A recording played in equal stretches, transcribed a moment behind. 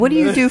What do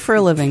you do for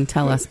a living?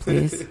 Tell us,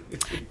 please.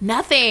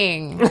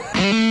 Nothing.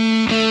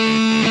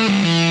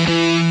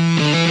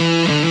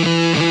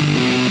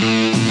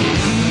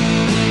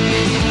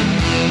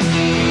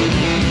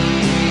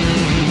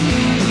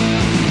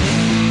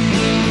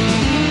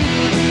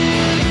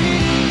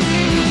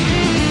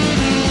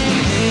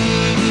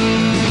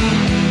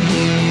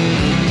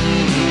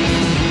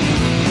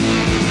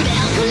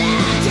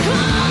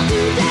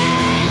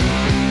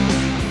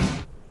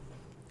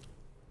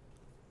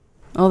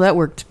 Oh, that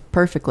worked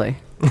perfectly.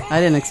 I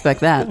didn't expect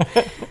that.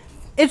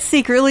 It's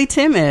Secretly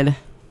Timid.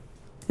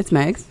 It's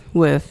Megs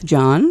with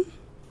John.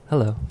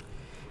 Hello.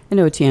 And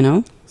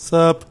Otieno.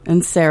 Sup?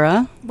 And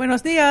Sarah.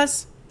 Buenos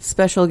dias.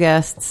 Special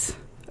guests,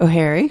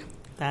 O'Harry.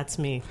 That's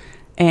me.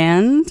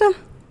 And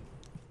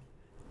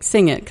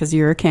sing it, because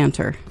you're a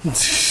cantor.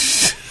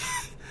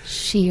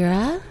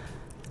 Shira?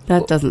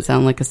 That doesn't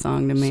sound like a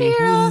song to me.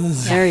 Shira.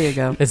 There you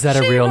go. Is that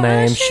a real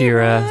name,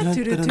 Shira?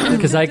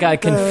 Because I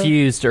got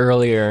confused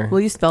earlier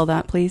Will you spell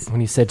that, please? when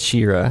you said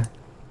Shira.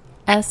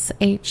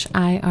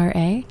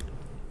 Shira.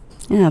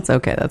 Yeah, that's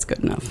okay. That's good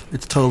enough.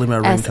 It's totally my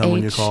ringtone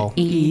when you call.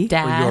 SHE Or your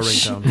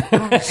dash.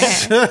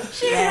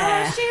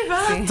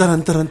 ringtone.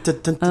 Dun, dun, dun,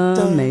 dun, dun,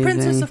 dun. Amazing.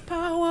 Princess of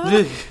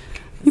Power.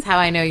 That's how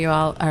I know you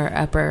all are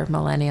upper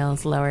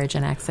millennials, lower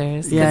Gen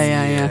Xers.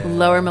 Yeah.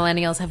 Lower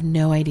millennials have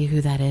no idea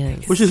who that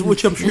is.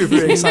 Which I'm sure you're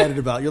very excited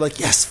about. You're like,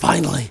 yes,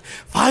 finally.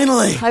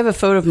 I have a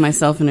photo of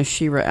myself in a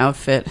She-Ra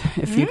outfit,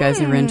 if you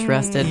guys are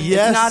interested.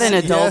 Yes, it's not in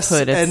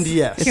adulthood. yes, it's, and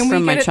yes. It's Can we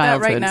from my get it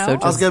that right childhood, now? so I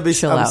was just going to be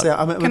chill out.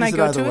 I'm Can going I to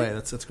go either to way.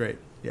 it? That's great.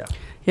 Yeah.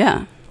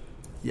 Yeah.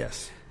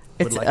 Yes.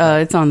 It's Would like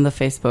that. it's on the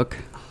Facebook.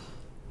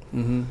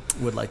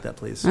 Would like that,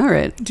 please. All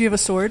right. Do you have a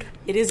sword?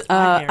 It is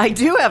I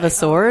do have a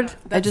sword.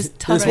 I just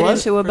tuck This it what?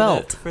 into a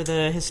belt. For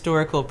the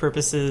historical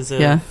purposes of,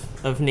 Yeah.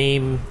 of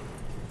name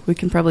We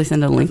can probably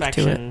send a link to it.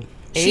 perfection.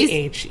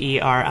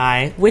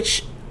 AHERI,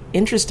 which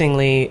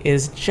interestingly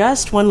is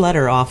just one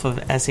letter off of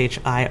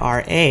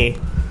SHIRA.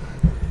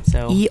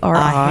 So ERI?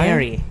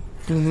 Ahari.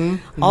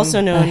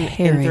 Also known in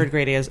Ahari. third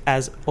grade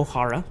as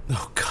O'Hara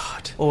Oh,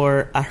 God.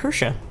 or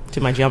Ahersha to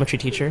my geometry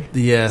teacher.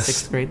 Yes.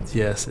 Sixth grade.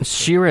 Yes.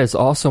 Shira is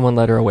also one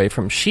letter away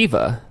from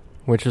Shiva,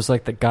 which is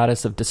like the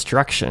goddess of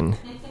destruction.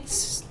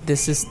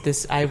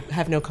 This. I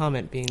have no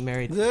comment being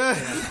married.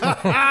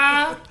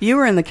 You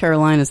were in the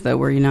Carolinas, though,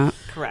 were you not?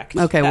 Correct.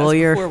 Okay, That well, was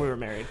you're- before we were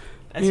married.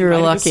 As You were might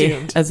have lucky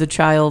assumed. as a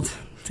child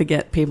to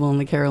get people in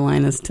the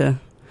Carolinas to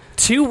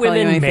Two call you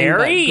women anything but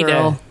married?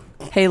 girl.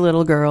 Hey,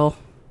 little girl.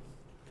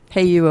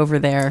 Hey, you over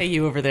there. Hey,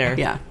 you over there.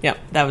 Yeah.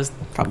 That was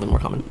probably more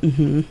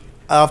common.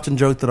 I often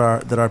joke that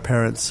our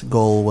parents'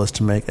 goal was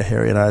to make a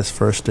Harry and I's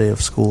first day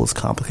of school as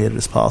complicated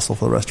as possible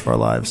for the rest of our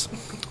lives.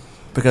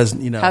 Because,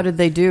 How did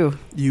they do?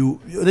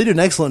 they do an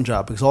excellent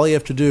job, because all you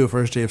have to do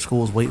first day of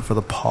school is wait for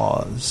the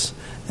pause,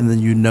 and then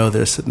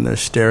they're sitting there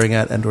staring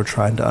at and or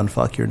trying to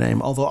unfuck your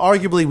name. Although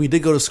arguably we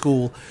did go to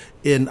school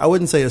in, I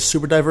wouldn't say a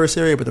super diverse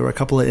area, but there were a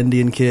couple of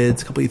Indian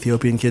kids, a couple of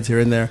Ethiopian kids here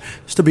and there.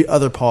 Just to be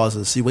other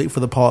pauses. So you wait for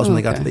the pause when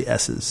they got to the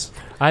S's.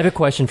 I have a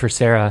question for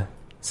Sarah,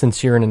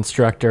 since you're an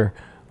instructor.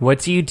 What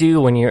do you do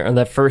when you're on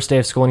that first day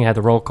of school and you have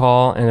the roll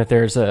call, and if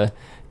there's a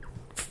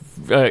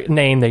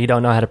name that you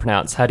don't know how to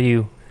pronounce? How do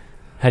you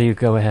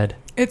go ahead?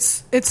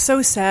 It's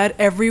so sad.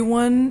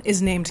 Everyone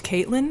is named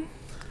Caitlin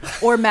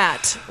or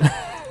Matt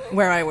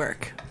where I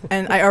work.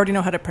 And I already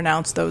know how to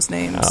pronounce those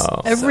names.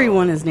 Oh.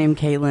 Everyone is named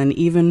Caitlin,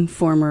 even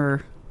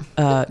former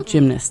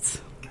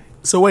gymnasts.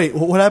 So wait,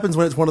 what happens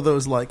when it's one of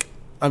those, like,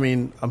 I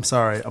mean, I'm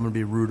sorry, I'm going to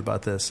be rude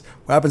about this.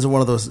 What happens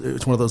when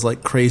it's one of those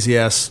like crazy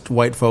ass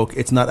white folk?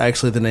 It's not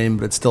actually the name,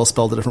 but it's still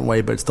spelled a different way,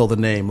 but it's still the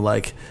name,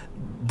 like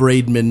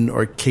Braidman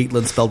or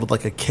Caitlin spelled with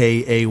like a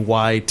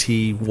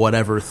Kayt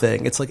whatever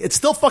thing. It's like, it's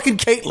still fucking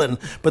Caitlin,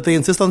 but they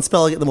insist on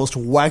spelling it the most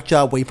whack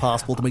job way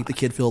possible to make the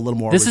kid feel a little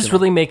more This is original.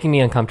 really making me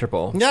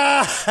uncomfortable.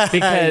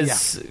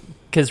 Because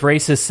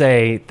racists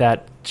say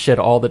that shit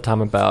all the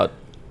time about.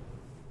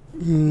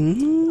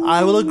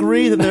 I will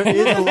agree that there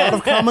is a lot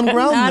of common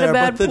ground Not a there,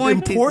 bad but the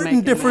point he's important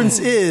making. difference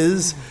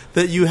is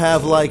that you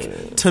have like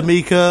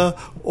Tamika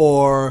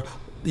or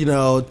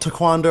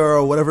Taekwondo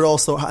or whatever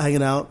else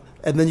hanging out,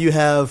 and then you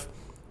have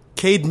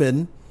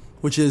Caedmon,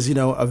 which is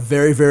a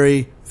very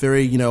very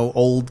very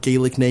old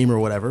Gaelic name or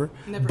whatever.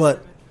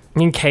 But I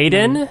mean,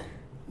 Caden?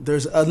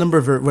 there's a number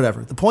of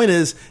whatever. The point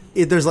is,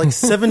 there's like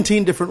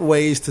 17 different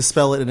ways to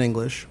spell it in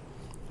English,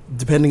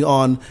 depending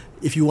on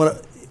if you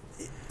want to.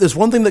 There's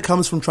one thing that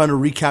comes from trying to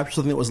recapture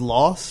something that was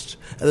lost,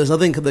 and there's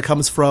another thing that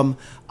comes from,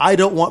 I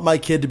don't want my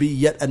kid to be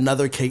yet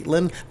another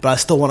Caitlin, but I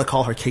still want to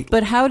call her Caitlin.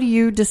 But how do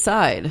you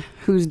decide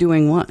who's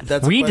doing what?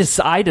 That's a I question.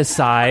 decide.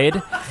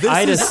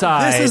 I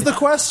decide. This is the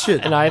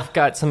question. And I've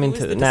got something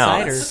to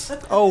announce.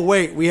 Deciders. Oh,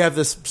 wait, we have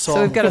this song.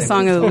 So we've got a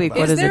song of the week.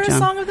 What is there it, a John?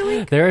 song of the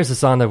week? There is a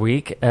song of the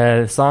week.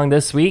 The song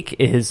this week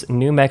is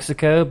New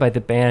Mexico by the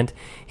band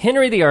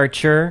Henry the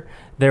Archer.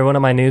 They're one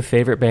of my new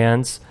favorite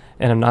bands,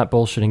 and I'm not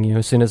bullshitting you.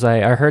 As soon as I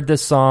heard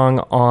this song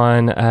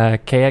on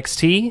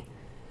KXT,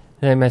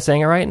 Am I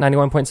saying it right?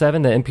 91.7,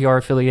 the NPR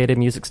affiliated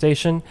music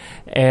station.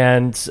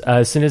 And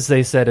as soon as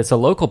they said it's a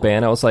local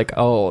band, I was like,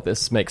 oh,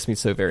 this makes me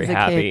so very Is it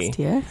happy.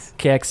 KXTX?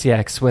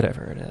 KXTX,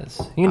 whatever it is.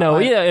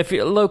 If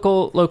you're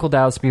local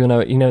Dallas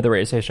people, you know the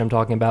radio station I'm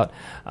talking about.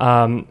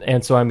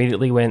 And so I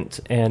immediately went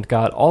and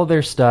got all of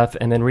their stuff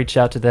and then reached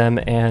out to them,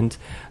 and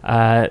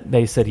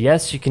they said,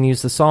 yes, you can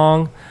use the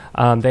song.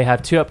 They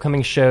have 2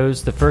 upcoming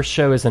shows. The first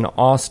show is in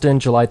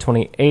Austin, July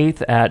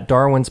 28th at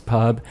Darwin's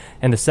Pub,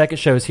 and the second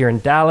show is here in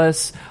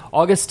Dallas,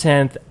 August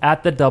 10th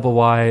at the Double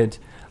Wide.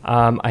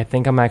 I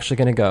think I'm actually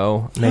going to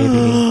go,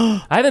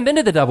 maybe. I haven't been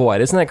to the Double Wide.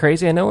 Isn't that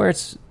crazy? I know where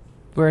it's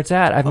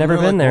at. I've never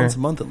been there. Once a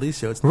month at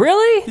least. It's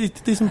Really? a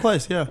decent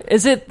place, yeah.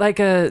 Is it like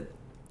a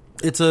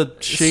It's a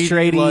shady,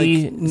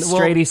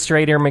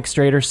 straighter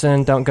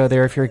McStraighterson? Don't go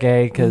there if you're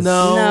gay. Cause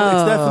No,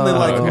 it's definitely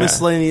like Okay.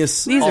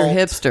 miscellaneous. These are alt.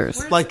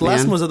 hipsters. Like the last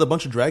man. one was at a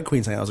bunch of drag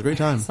queens hanging out. It was a great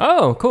time.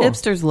 Oh, cool.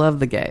 Hipsters love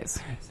the gays.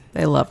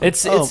 They love them.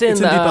 It's in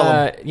Deep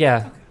Ellum.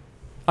 yeah.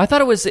 I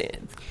thought it was.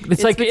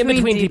 It's like in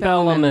between Deep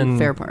Ellum and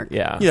Fair Park.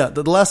 Yeah. Yeah,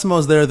 the last time I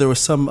was there was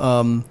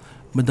some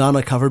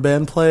Madonna cover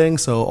band playing,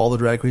 so all the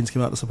drag queens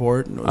came out to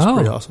support, and it was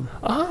pretty awesome.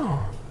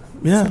 Oh,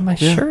 Yeah, on my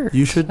yeah. shirt.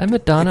 You should. I have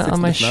Madonna it's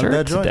on my not a shirt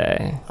bad joint.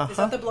 today. Is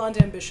that the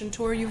Blonde Ambition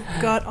tour you've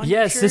got on your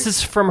Yes, shirt? this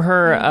is from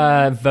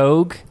her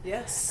Vogue.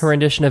 Yes. Her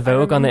rendition of I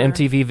Vogue on the remember.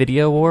 MTV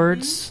Video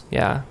Awards.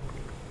 Yeah.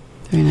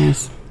 Very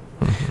nice.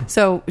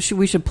 So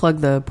we should plug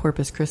the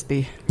Porpoise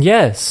Crispy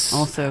Yes.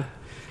 also.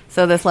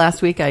 So this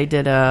last week I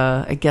did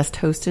I guest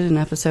hosted an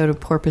episode of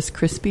Porpoise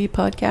Crispy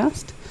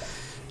podcast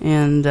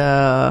and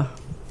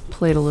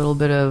played a little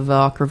bit of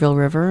Ockerville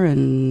River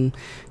and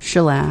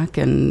Shellac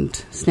and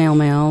Snail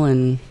Mail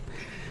and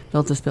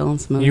Delta Spill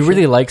and some other You shit.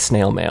 really like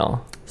snail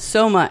mail.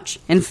 So much.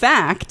 In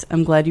fact,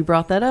 I'm glad you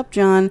brought that up,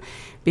 John,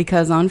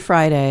 because on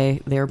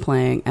Friday they're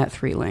playing at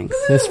Three Links.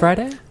 This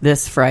Friday?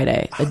 This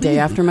Friday, a day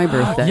after my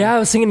birthday. Yeah, I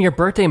was thinking your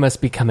birthday must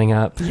be coming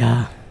up.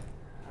 Yeah.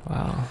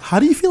 Wow. How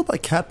do you feel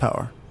about Cat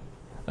Power?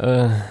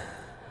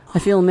 I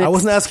feel mixed. I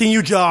wasn't asking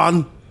you,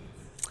 John.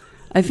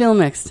 I feel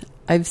mixed.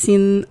 I've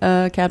seen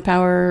Cat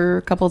Power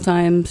a couple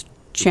times.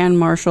 Chan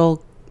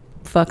Marshall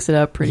fucks it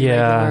up pretty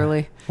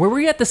regularly. Where were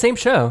you at the same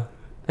show?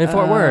 In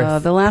Fort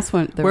Worth? The last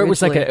one, Where it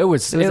was like at the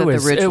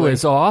it Ridgely.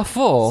 was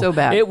awful. So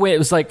bad. It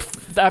was like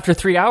after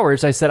 3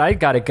 hours, I said I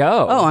gotta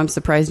go. Oh, I'm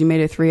surprised you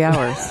made it 3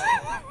 hours.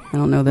 I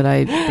don't know that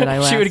I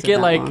lasted she would get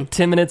that like long.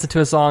 10 minutes into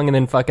a song and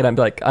then fuck it up and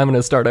be like, I'm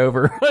gonna start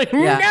over. Like,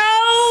 Yeah. no.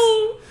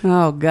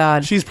 Oh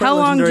God! She's How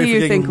long do legendary for you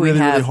getting think we really,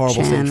 have? really horrible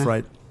Chan? stage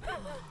fright.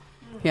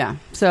 Yeah.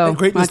 So And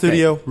great in the not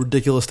studio,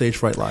 ridiculous stage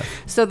fright live.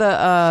 So the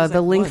like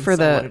link once for I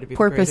wanted to the be the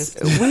Porpoise.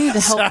 greatest. We need to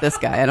help this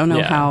guy. I don't know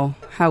Yeah.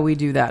 how we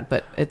do that,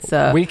 but it's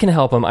We can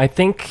help him. I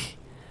think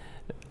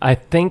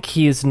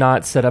he is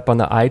not set up on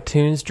the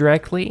iTunes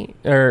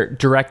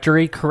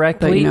directory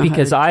correctly but you know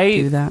because how to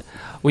do that.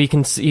 you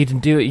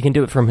can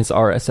do it from his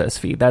RSS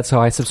feed. That's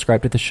how I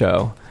subscribe to the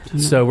show.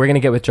 So we're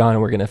gonna get with John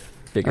and we're gonna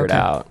figure it Okay.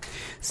 out.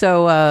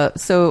 So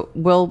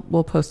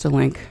we'll post a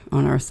link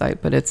on our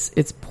site, but it's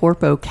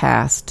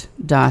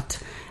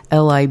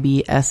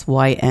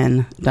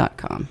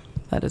porpocast.libsyn.com.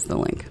 That is the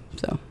link.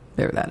 So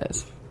there that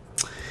is.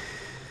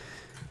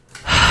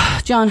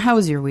 John, how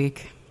was your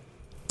week?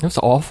 It was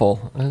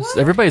awful.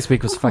 Everybody's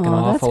week was fucking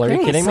Oh, that's awful. Are you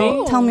great. kidding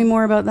So me? tell me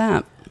more about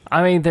that.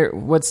 I mean,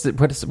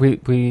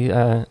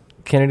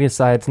 Kennedy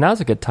decides now's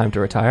a good time to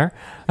retire.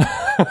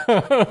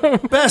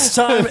 Best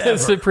time The ever.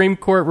 Supreme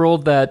Court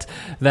ruled that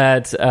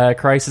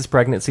crisis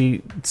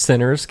pregnancy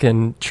centers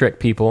can trick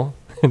people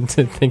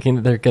into thinking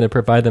that they're going to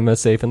provide them a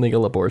safe and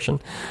legal abortion.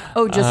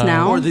 Oh, just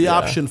now, Or the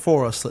option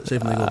for us, let's say,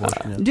 from legal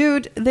abortion. Yeah.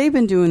 dude. They've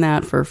been doing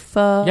that for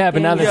Yeah,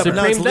 but now the Yeah, but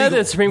now it's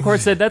legal. Supreme Court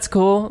said that's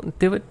cool.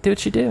 Do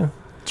what you do.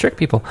 Trick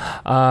people.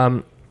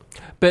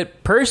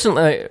 But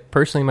personally,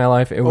 in my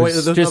life, it was wait,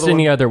 there's just another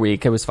any one. other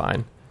week. It was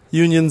fine.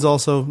 Unions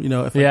also,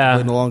 if Yeah.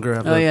 they no longer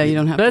have. Oh yeah, you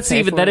don't have. But that's to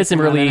pay for that it isn't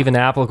if you're really not even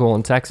applicable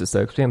in Texas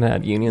though, because we haven't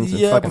had unions in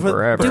Yeah, fucking but-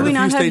 forever. Do a we few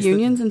not have states that-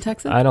 unions in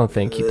Texas? I don't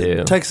think you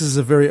do. Texas is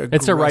a very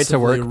It's a right to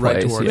work aggressively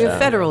place, right We to work. have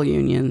federal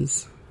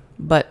unions,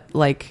 but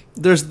like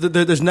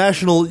There's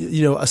national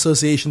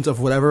associations of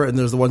whatever, and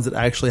there's the ones that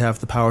actually have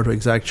the power to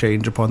exact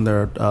change upon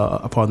their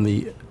upon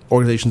the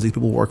organizations these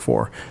people work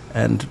for,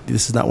 and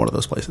this is not one of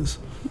those places.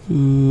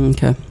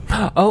 okay.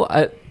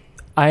 Oh,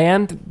 I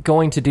am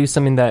going to do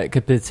something that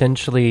could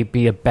potentially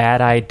be a bad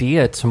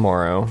idea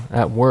tomorrow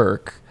at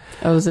work.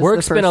 Oh, is this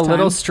Work's the been a first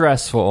little time?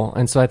 stressful,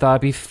 and so I thought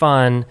it'd be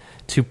fun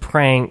to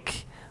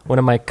prank one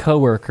of my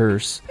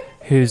coworkers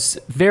who's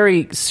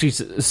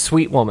she's a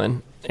sweet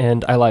woman,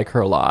 and I like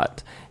her a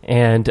lot.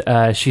 And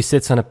she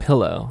sits on a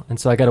pillow, and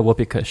so I got a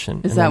whoopee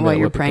cushion. Is and that I'm why gonna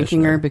you're whoopee pranking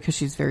cushion her because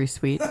she's very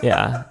sweet?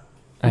 Yeah.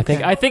 I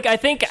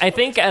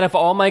think out of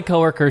all my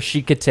coworkers,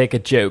 she could take a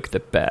joke the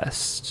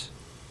best.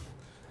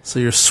 So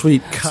you're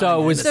sweet. So I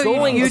was So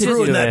going you to just do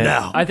ruined that it.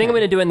 now. I think I'm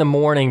going to do it in the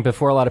morning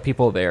before a lot of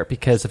people are there,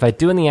 because if I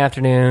do in the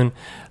afternoon,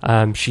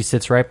 she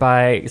sits right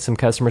by some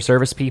customer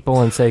service people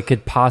and say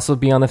could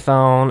possibly be on the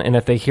phone, and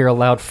if they hear a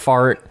loud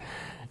fart,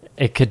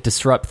 it could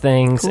disrupt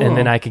things, Cool. and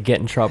then I could get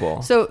in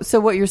trouble. So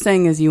what you're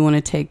saying is you want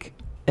to take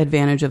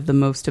advantage of the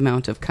most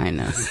amount of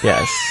kindness.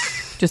 Yes.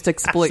 Just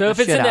exploit So the if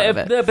it's shit in out of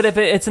it. but if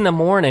it's in the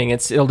morning,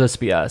 it'll just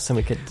be us, and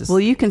we could just.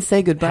 Well, you can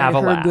say goodbye have to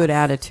a her laugh. good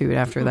attitude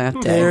after that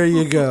day. There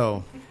you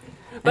go.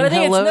 But I And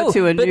think hello it's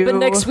to a but new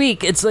next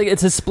week it's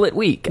a split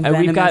week. We've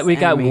venomous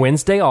got enemy.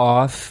 Wednesday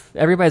off.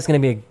 Everybody's going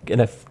to be in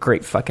a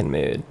great fucking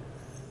mood.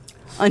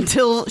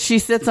 Until she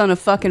sits on a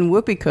fucking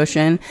whoopee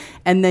cushion,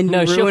 and then you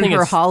No, she'll ruin think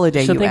her it's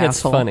holiday. She'll you think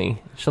asshole. it's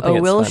funny. She'll think Oh,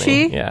 it's will funny.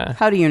 she? Yeah.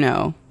 How do you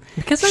know?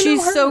 Because I She's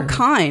know her. so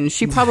kind.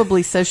 She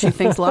probably says she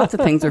thinks lots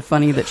of things are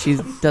funny that she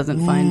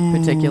doesn't find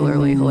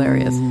particularly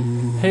hilarious.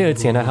 Hey,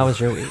 Luciana, how was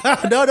your week?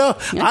 No.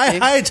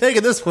 I ain't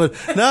taking this one.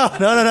 No.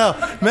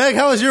 Meg,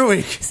 how was your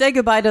week? Say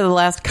goodbye to the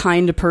last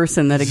kind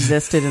person that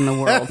existed in the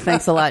world.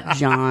 Thanks a lot,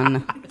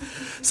 John.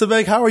 So,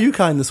 Meg, how are you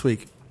kind this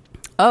week?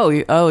 Oh,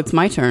 it's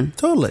my turn.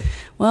 Totally.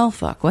 Well,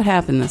 fuck. What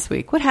happened this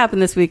week? What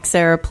happened this week,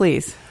 Sarah?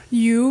 Please.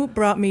 You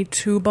brought me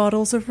 2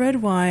 bottles of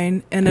red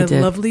wine and I a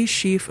did. lovely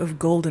sheaf of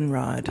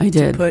goldenrod I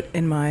did. to put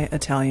in my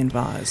Italian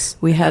vase.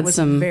 We had That was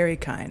some very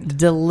kind.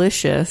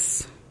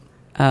 delicious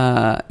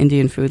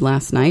Indian food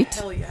last night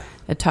Hell yeah.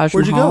 at Taj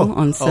Where'd you Mahal go?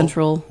 on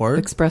Central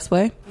word?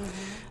 Expressway.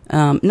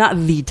 Not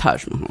the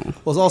Taj Mahal.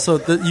 Well, it's also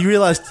that you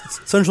realize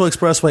Central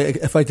Expressway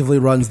effectively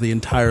runs the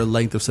entire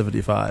length of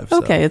 75. So.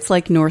 Okay, it's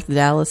like North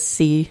Dallas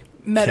Sea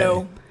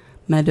Meadow.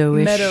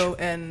 Meadowish.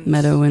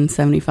 Meadow and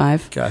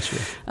 75.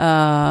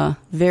 Gotcha.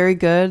 Very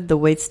good. The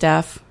wait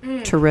staff,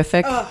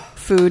 terrific.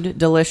 Food,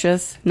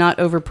 delicious. Not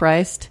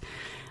overpriced.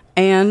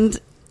 And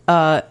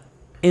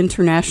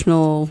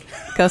international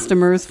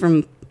customers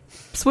from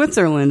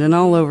Switzerland and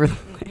all over the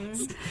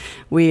place.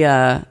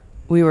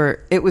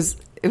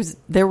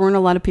 There weren't a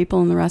lot of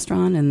people in the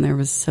restaurant, and there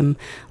was some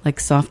like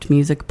soft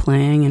music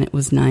playing, and it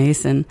was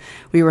nice, and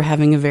we were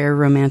having a very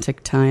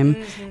romantic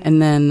time.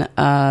 And then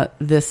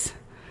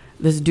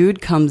this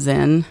dude comes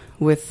in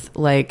with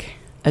like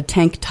a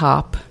tank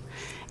top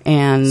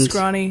and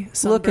Scrawny,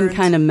 looking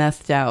kind of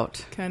methed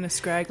out. kind of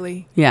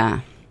scraggly, Yeah.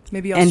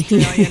 maybe And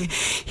Australian.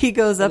 he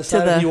goes up to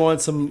You the.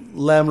 want some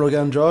lamb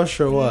rogan Josh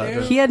or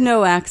what? He had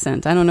no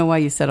accent. I don't know why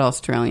you said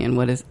Australian.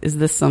 What is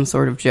this some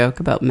sort of joke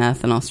about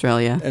meth in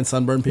Australia? And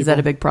sunburned people. Is that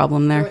a big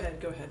problem there?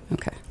 Go ahead.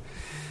 Okay.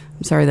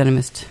 I'm sorry that I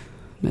missed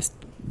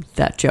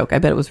that joke. I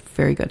bet it was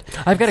very good.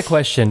 I've got a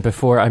question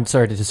before. I'm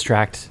sorry to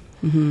distract.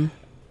 Mm-hmm.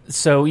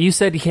 So you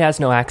said he has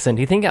no accent.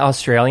 Do you think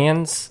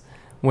Australians,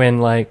 do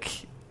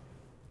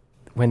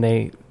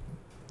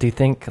you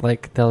think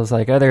like they'll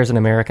like, oh, there's an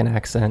American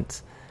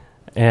accent,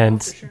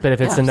 but if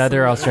it's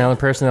another Australian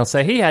person, they'll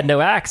say he had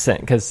no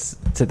accent because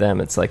to them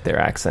it's like their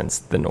accent's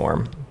the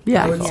norm.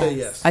 Yeah. I would say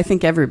yes. I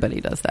think everybody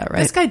does that, right?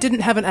 This guy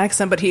didn't have an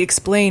accent, but he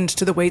explained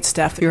to the wait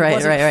staff that he Right,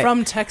 wasn't right.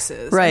 from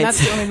Texas. Right. And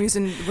that's the only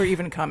reason we're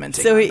even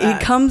commenting. So on he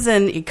that. comes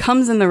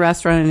in the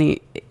restaurant,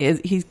 and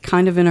he's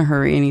kind of in a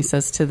hurry, and he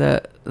says to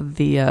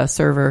the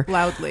server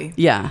loudly.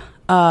 Yeah.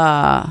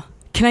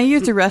 Can I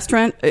use the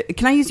restaurant?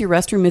 Can I use your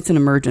restroom? It's an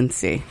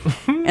emergency.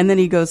 And then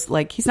he goes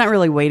like, he's not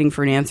really waiting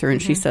for an answer.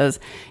 And she says,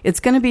 it's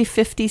going to be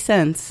 50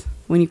 cents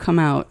when you come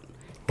out.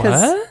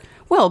 What?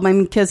 Well, I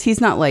mean, because he's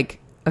not like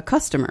a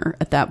customer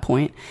at that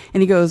point.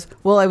 And he goes,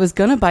 well, I was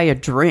going to buy a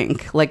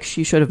drink. Like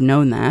she should have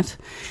known that.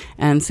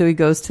 And so he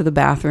goes to the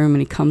bathroom and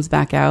he comes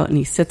back out and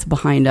he sits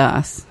behind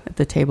us at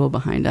the table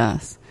behind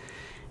us.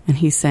 And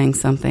he's saying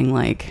something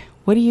like,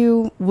 what do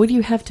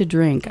you have to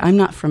drink? I'm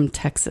not from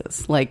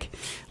Texas. Like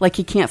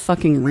he can't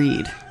fucking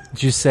read.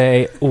 Did you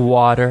say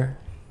water?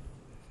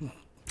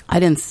 I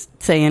didn't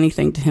say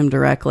anything to him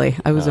directly.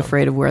 I was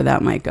afraid of where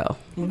that might go.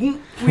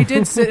 We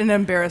did sit in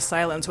embarrassed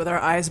silence with our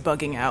eyes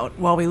bugging out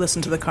while we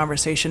listened to the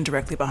conversation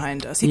directly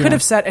behind us. He Yeah. could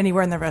have sat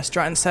anywhere in the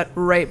restaurant and sat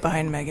right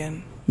behind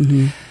Megan.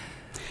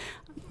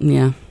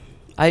 Yeah.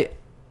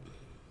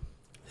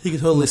 He could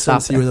totally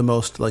Stop sense you were the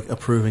most like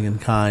approving and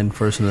kind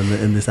person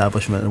in the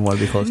establishment and want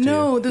to be close to you.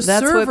 No, the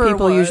That's what server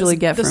people usually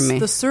get from me.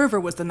 The server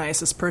was the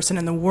nicest person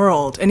in the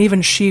world, and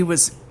even she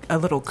was a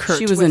little curt.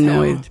 She was with him.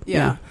 annoyed.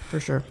 Yeah. for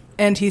sure.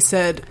 And he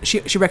said she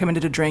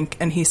recommended a drink,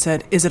 and he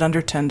said, "Is it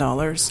under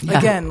 $10?" Yeah.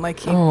 Again,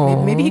 like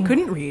maybe he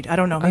couldn't read. I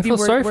don't know. Maybe feel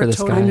sorry for this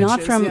total guy. I'm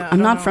not bitches. from Yeah, I I'm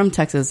don't not know. from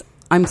Texas.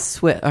 I'm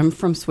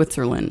from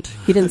Switzerland.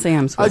 He didn't say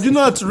I'm Swiss. I do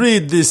not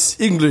read this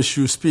English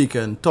you speak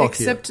and talk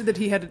Except that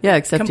he had a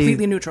except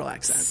completely he neutral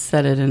accent.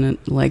 Said it in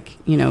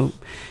a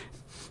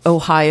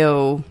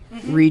Ohio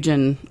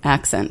region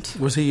accent.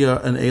 here. Was he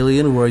an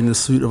alien wearing the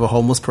suit of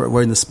a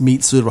wearing this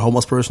meat suit of a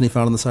homeless person he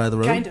found on the side of the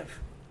road? Kind of.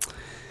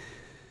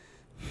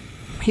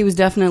 He was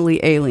definitely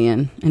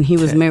alien, and he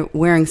was Okay.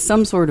 wearing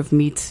some sort of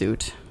meat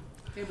suit.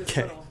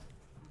 Okay.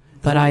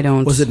 But I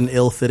don't. Was it an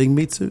ill-fitting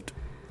meat suit?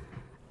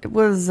 It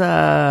was.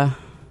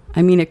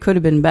 I mean, it could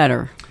have been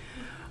better.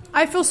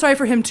 I feel sorry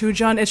for him too,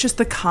 John. It's just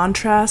the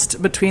contrast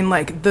between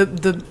like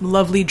the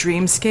lovely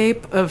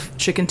dreamscape of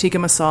chicken tikka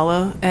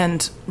masala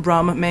and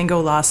rum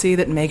mango lassi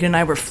that Megan and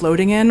I were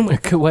floating in.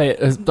 Wait,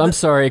 I'm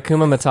sorry,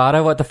 Kuma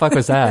Matata? What the fuck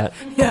was that?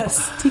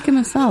 Yes. Tikka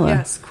masala.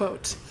 Yes,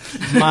 quote.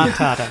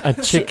 Matata. A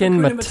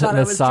chicken Kuna Matata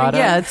was masada?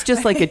 Yeah, it's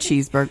just like a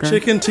cheeseburger.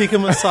 Chicken tikka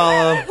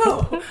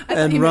masala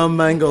and rum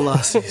mango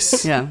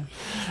lassis. Yeah.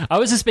 I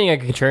was just being a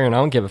contrarian. I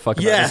don't give a fuck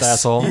about this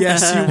asshole.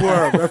 Yes, you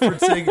were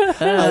referencing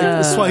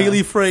a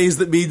Swahili phrase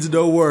that means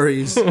no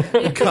worries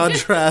in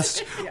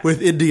contrast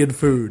with Indian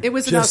food. It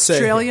was an Just saying.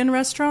 Australian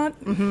restaurant.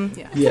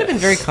 Yeah. Could have been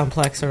very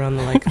complex around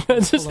the like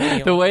Just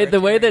the way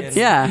that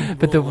Yeah.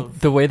 but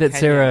the way that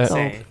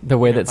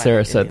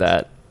Sarah said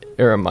that,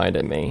 it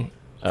reminded me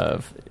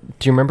of.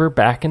 Do you remember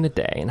back in the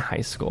day in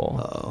high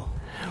school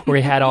where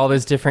we had all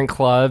those different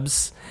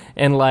clubs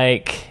and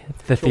like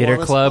the theater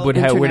Kiwanis club would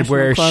International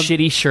wear a Club.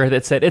 shitty shirt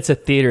that said it's a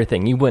theater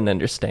thing. You wouldn't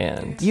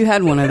understand. You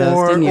had one of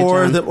those, didn't you,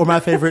 John? Or my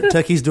favorite,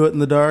 techies do it in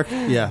the dark.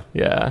 Yeah.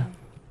 Yeah.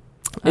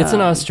 It's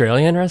an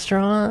Australian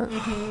restaurant.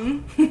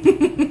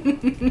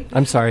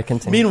 I'm sorry,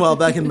 continue. Meanwhile,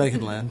 back in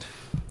Meganland.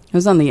 I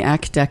was on the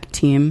ACDEC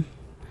team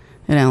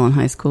at Allen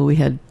High School. We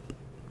had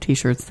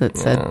T-shirts that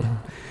said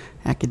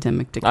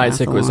academic decathlon.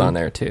 Isaac was on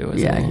there too. Wasn't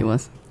Yeah, he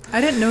was.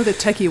 I didn't know the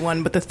techie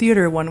one, but the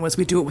theater one was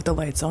we do it with the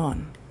lights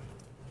on.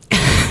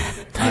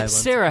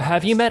 Sarah,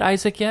 have you met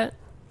Isaac yet?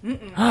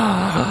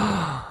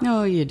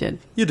 No, you did.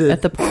 You did.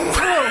 At the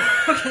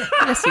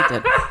Yes, you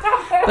did.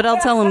 But I'll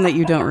tell him that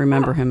you don't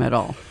remember him at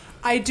all.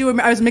 I do.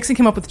 I was mixing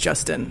him up with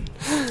Justin.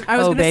 I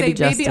was going to say baby baby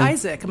Justin.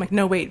 Isaac. I'm like,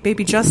 no, wait,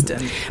 baby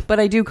Justin. But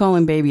I do call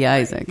him Baby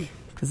Isaac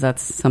because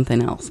that's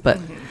something else. But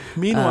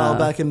Meanwhile,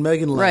 back in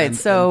Meganland. right,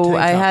 so and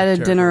I had a Tank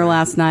Top dinner territory.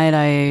 last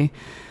night.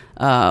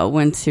 I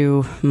went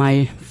to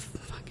my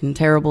fucking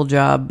terrible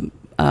job.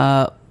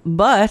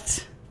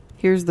 But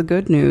here's the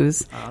good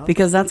news,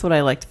 because that's what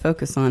I like to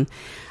focus on.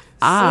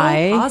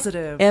 I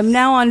positive. am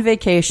now on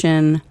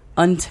vacation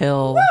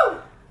until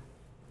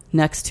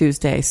next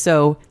Tuesday.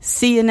 So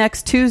see you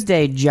next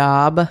Tuesday,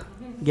 job.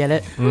 Get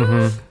it?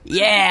 Mm-hmm.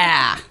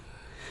 Yeah.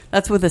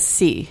 That's with a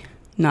C,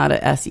 not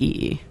a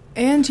S-E-E.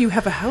 And you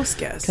have a house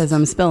guest. Because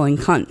I'm spelling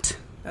cunt.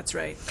 That's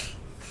right.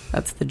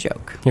 That's the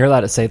joke. You're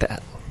allowed to say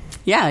that.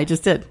 Yeah, I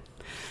just did.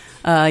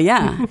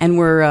 Yeah, and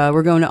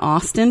we're going to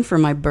Austin for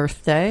my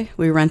birthday.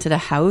 We rented a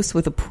house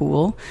with a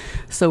pool,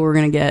 so we're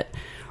gonna get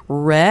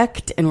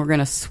wrecked, and we're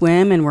gonna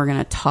swim, and we're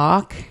gonna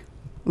talk.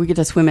 We get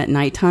to swim at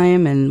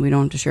nighttime, and we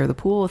don't have to share the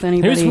pool with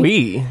anybody. Who's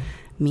we?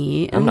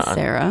 Me and not.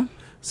 Sarah.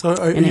 So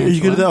are And you going to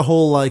do Angela. that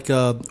whole like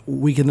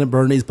Weekend at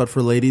Bernie's but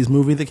for ladies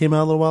movie that came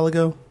out a little while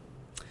ago?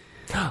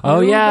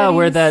 Oh yeah,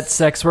 where Nobody's- that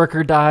sex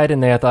worker died,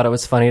 and they thought it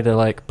was funny to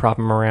like prop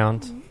him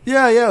around.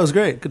 Yeah, it was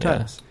great. Good Yeah.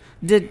 times.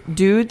 Did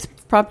dudes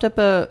propped up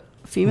a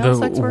female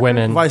The sex worker?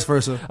 women. Vice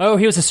versa. Oh,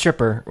 he was a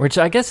stripper, which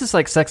I guess is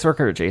like sex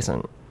worker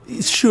adjacent.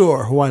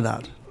 Sure, why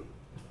not?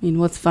 I mean,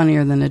 what's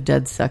funnier than a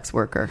dead sex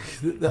worker?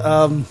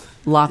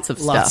 Lots of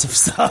stuff. Lots of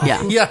stuff.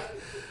 Yeah.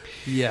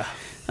 yeah.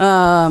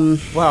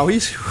 Wow, we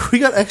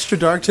got extra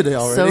dark today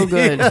already. So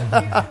good.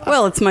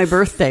 Well, it's my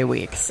birthday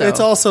week, so It's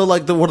also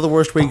like one of the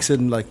worst weeks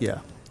in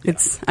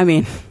it's. I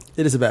mean,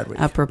 it is a bad week.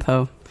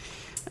 apropos.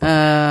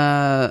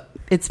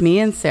 It's me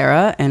and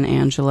Sarah and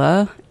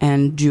Angela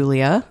and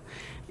Julia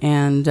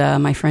and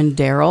my friend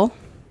Daryl.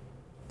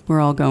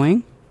 We're all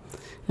going.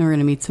 And we're going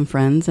to meet some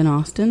friends in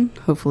Austin.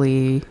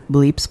 Hopefully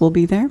Bleeps will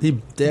be there. He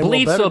damn well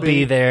Bleeps better will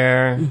be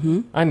there.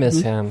 Mm-hmm. I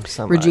miss him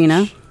so much.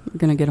 Regina. We're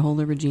going to get a hold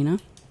of Regina.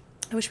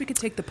 I wish we could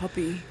take the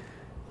puppy.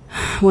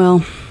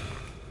 Well,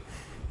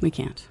 we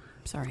can't.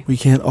 Sorry. We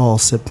can't all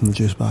sip from the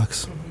juice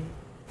box.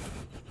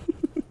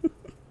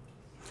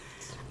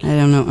 I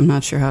don't know. I'm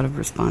not sure how to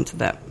respond to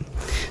that.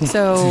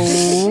 So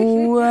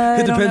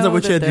It depends on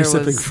which end you're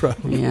sipping from.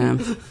 Yeah.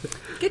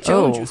 Get your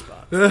own Oh. juice box.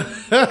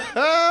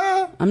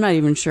 I'm not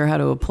even sure how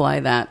to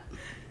apply that.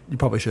 You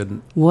probably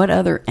shouldn't. What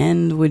other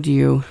end would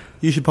you?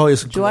 You should probably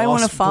just Do I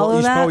wanna follow You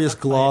should that? probably just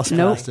gloss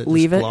Nope, past it.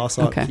 leave Just it. gloss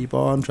on, Okay. keep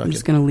on I'm trucking.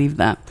 just going to leave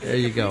that. There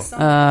you go.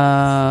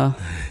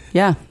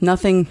 Yeah,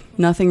 nothing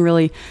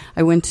really.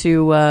 I went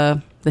to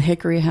the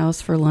Hickory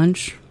House for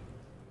lunch.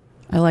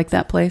 I like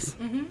that place.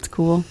 It's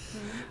cool.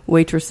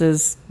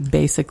 Waitresses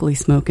basically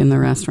smoke in the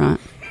restaurant,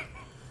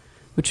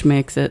 which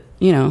makes it,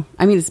 I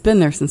mean, it's been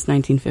there since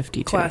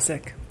 1952.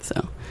 Classic.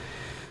 So,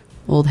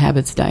 old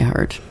habits die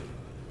hard.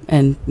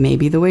 And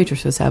maybe the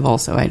waitresses have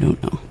also, I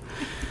don't know.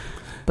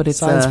 But it's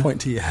Signs a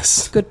point to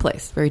yes. good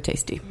place. Very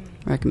tasty.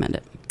 Recommend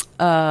it.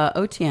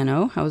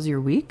 Otieno, how was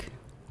your week?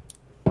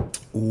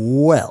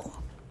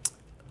 Well,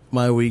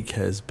 my week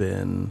has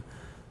been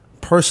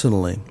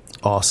personally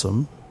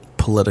awesome,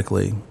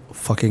 politically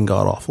fucking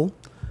god awful.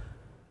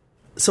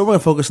 So we're going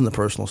to focus on the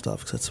personal stuff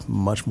because it's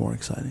much more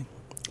exciting.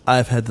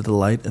 I've had the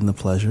delight and the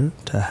pleasure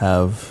to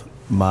have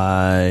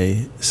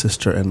my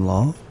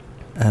sister-in-law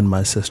and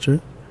my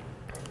sister,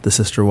 the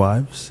sister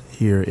wives,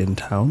 here in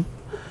town.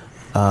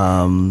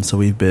 So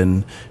we've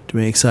been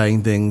doing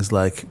exciting things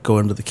like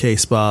going to the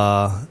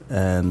K-Spa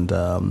and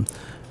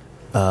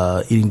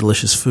eating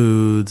delicious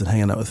foods and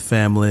hanging out with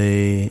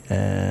family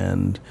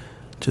and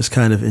just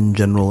kind of in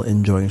general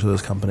enjoying each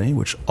other's company,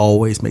 which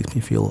always makes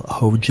me feel a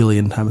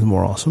hojillion times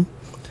more awesome.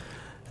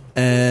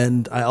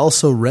 And I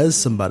also res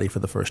somebody for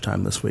the first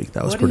time this week.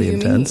 That was pretty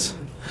intense.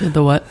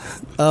 The what?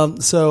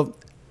 So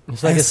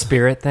It's like a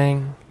spirit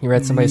thing. You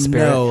read somebody's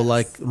spirit. No,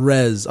 like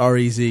res,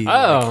 R-E-Z.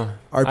 Oh,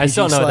 like I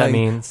still know what that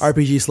means.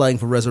 RPG slang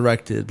for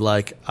resurrected.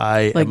 Like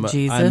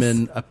Jesus? I'm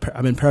in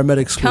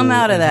paramedic school. Come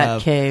out of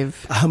that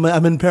cave. I'm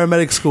in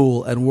paramedic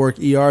school and work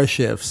ER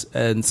shifts,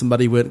 and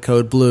somebody went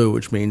code blue,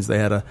 which means they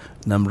had a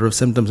number of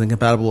symptoms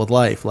incompatible with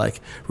life, like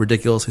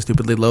ridiculously,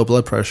 stupidly low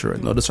blood pressure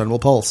and no discernible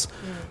pulse.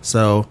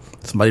 So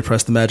somebody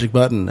pressed the magic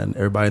button, and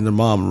everybody and their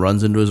mom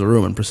runs into his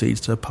room and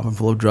proceeds to pump him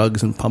full of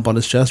drugs and pump on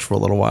his chest for a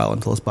little while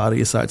until his body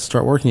decides to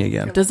start working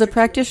again. Does the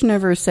practitioner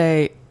ever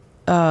say,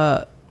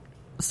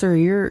 sir,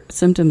 your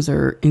symptoms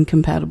are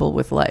incompatible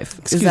with life?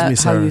 Excuse Is that me,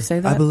 how sir. you say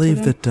that? I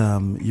believe to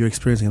them? that you're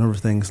experiencing a number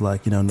of things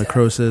like,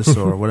 necrosis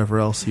or whatever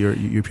else. You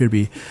appear to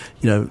be,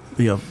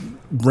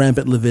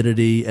 rampant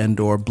lividity and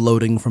or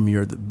bloating from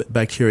your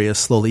bacteria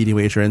slowly eating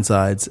away at your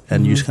insides,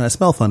 and you just kind of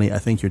smell funny. I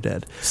think you're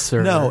dead.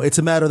 Sir. No, it's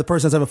a matter of the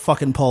person doesn't have a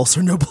fucking pulse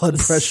or no blood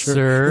pressure.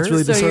 Sir. It's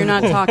really So you're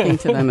not discernible. talking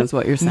to them is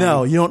what you're saying?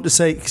 No, you don't just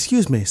say,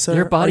 excuse me, sir.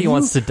 Your body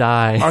wants to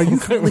die. Are you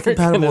currently We're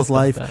compatible gonna with stop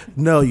life? that.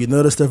 No, you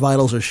notice their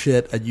vitals are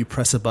shit, and you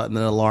press a button,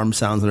 and an alarm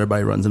sounds, and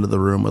everybody runs into the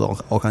room with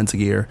all kinds of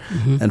gear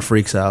and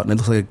freaks out, and it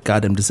looks like a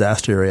goddamn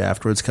disaster area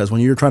afterwards. Because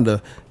when you're trying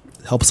to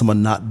help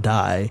someone not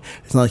die,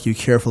 it's not like you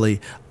carefully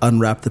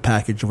unwrap the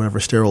package of whatever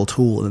sterile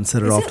tool and then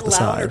set it off to the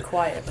loud or side.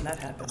 quiet when that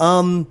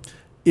happens?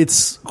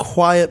 It's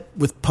quiet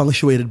with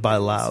punctuated by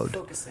loud.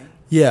 Focusing.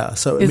 Yeah,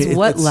 so Is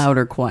what it's loud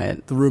or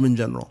quiet? the room in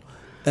general,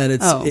 and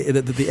it's Oh. the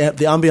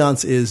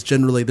ambiance is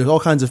generally there's all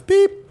kinds of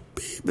beep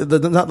beep,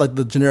 not like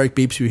the generic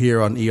beeps you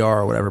hear on ER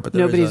or whatever, but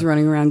there is Nobody's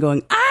running around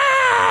going, ah!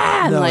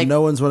 And No, like,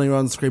 no one's running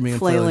around screaming and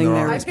flailing flailing their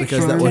their I arms picture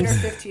because that 10 would, or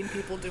 15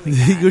 people doing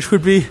that. which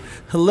would be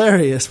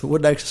hilarious, but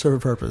wouldn't actually serve a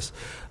purpose.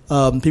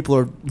 People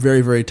are very,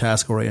 very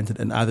task oriented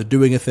and either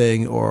doing a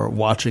thing or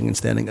watching and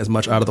standing as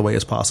much out of the way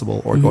as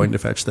possible or going to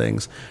fetch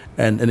things.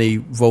 And any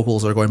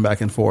vocals that are going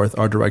back and forth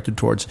are directed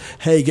towards,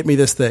 hey, get me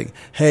this thing.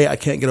 Hey, I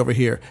can't get over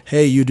here.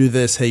 Hey, you do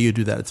this. Hey, you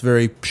do that. It's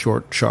very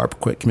short, sharp,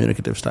 quick,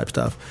 communicative type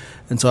stuff.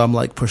 And so I'm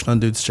like pushing on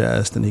dude's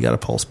chest, and he got a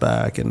pulse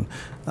back, and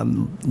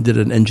did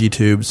an NG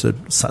tube to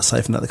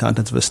siphon out the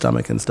contents of his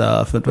stomach and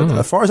stuff. But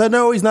as far as I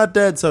know, he's not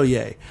dead, so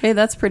yay. hey,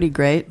 that's pretty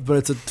great. But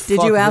it's a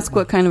Did you ask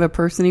what kind of a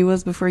person he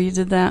was before you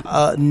did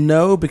that?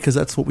 No, because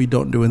that's what we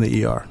don't do in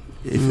the ER.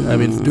 If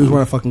dude's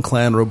wearing a fucking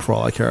Klan robe for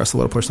all I care, I still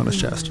let it push on his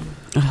chest.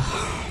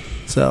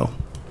 So,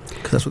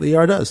 because that's what the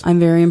ER does. I'm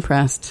very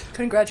impressed.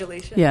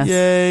 Congratulations. Yes.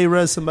 Yay,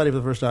 res somebody for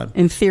the first time.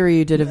 In theory,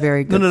 you did a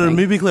very good No, thing. let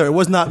me be clear. It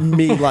was not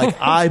me. Like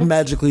I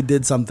magically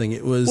did something.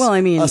 It was Well,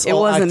 I mean, us it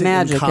all wasn't acting in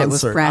magic. It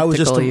was concert. I was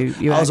just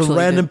practical. You I was a actually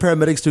random did.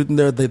 paramedic student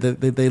there.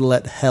 They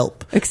let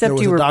help. There Except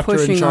was you a were doctor in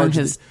pushing on charge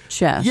of his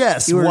chest.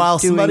 Yes, You were while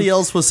doing- somebody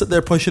else was sitting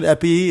there pushing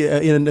epi,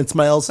 and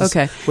somebody else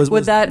Okay.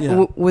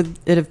 Would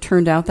it have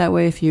turned out that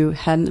way if you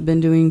hadn't been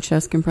doing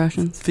chest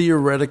compressions?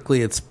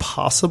 theoretically it's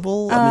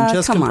possible. I mean,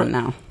 chest come on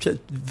now.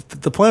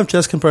 The point of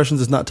chest compressions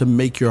is not to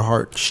make your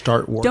heart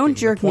start working. Don't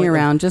jerk The point me of-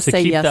 around. Just to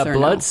say keep yes that or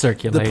blood no.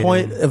 circulating. The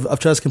point of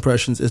chest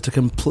compressions is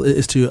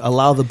to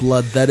allow the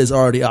blood that is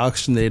already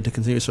oxygenated to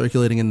continue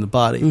circulating in the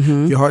body.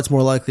 Your heart's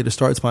more likely to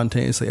start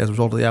spontaneously as a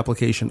result of the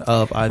application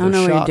of I either don't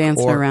know why you're shock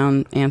dancing or.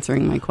 around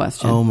answering my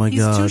question. Oh my He's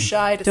god! too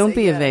shy to Don't say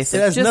be yes. evasive.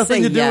 It has Just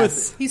nothing say to do yes.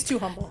 with- He's too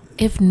humble.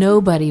 If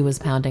nobody was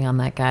pounding on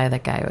that guy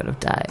would have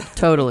died.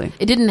 Totally.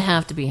 It didn't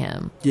have to be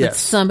him. Yes. But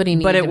somebody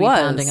needed But it to be was.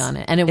 pounding on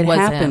it. And it was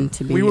happened him.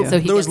 to be We were, you. So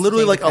he there was gets to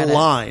literally take like the a credit.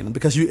 line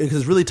because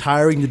it's really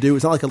tiring to do.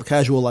 It's not like a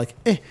casual like.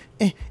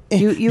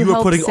 You were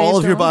helped putting all save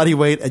of your the body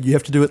weight, and you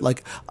have to do it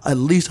like at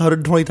least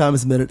 120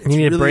 times a minute. It's You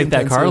need to really break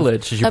that intensive.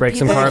 cartilage. Did you break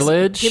some People-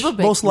 cartilage? People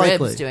break Most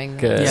likely. ribs doing that.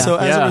 Good. Yeah. So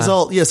as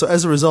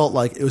Yeah. a result,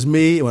 like it was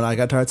me when I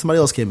got tired. Somebody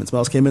else came in.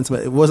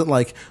 It wasn't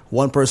like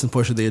one person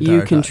pushing the entire You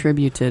time.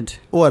 contributed.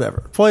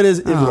 Whatever. Point is,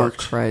 it Oh,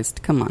 worked.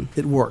 Christ. Come on.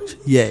 It worked.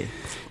 Yay.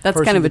 That's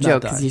Person kind of a did not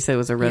joke die. because you said it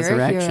was a a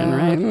resurrection, hero.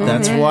 right?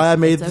 That's Okay. why I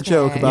made the It's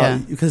joke okay. about Yeah.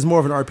 because it's more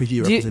of an RPG.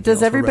 representation Does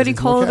for everybody res. It's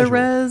call more it a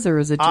casual. res, or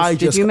is it just?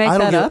 Did you make I don't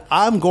that get up? it.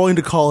 I'm going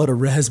to call it a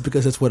res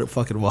because that's what it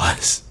fucking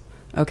was.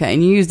 Okay,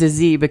 and you used a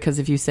Z because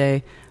if you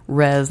say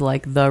res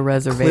like the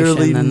reservation,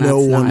 Clearly, then no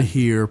that's one not.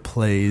 here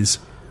plays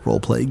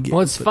role-playing games.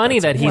 Well, it's but funny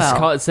that's- that he's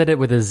Well- said it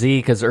with a Z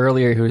because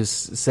earlier he was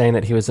saying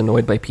that he was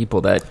annoyed by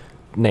people that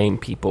name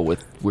people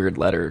with weird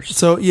letters.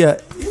 So yeah,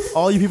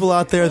 all you people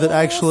out there that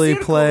actually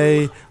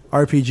play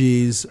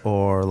RPGs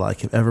or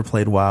like have ever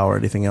played WoW or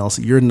anything else,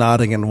 you're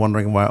nodding and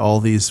wondering why all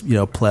these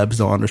plebs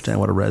don't understand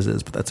what a res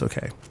is, but that's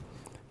okay.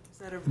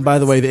 By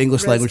the way, the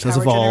English language does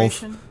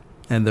evolve,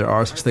 and there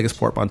are such things as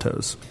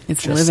portmanteaus.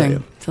 It's Just living.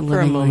 saying. It's a For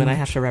living. a moment, I language.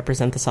 have to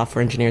represent the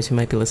software engineers who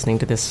might be listening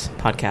to this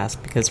podcast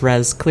because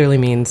res clearly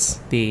means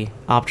the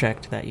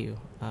object that you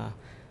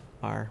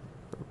are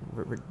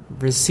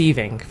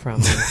receiving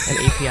from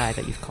an API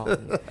that you've called.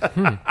 So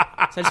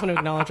I just want to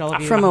acknowledge all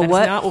of you. From a That's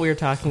what? not what we were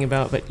talking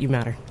about, but you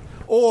matter.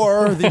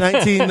 Or the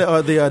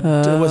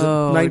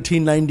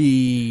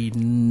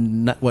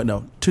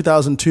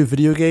 2002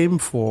 video game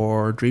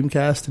for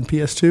Dreamcast and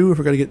PS2. If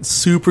we're going to get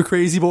super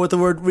crazy about what the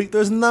word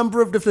there's a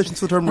number of definitions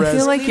for the term I res.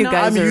 feel like you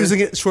guys I'm are using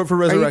it short for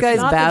Are resurrection. you guys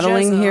Not the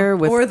battling Jezza here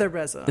with or the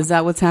Reza. Is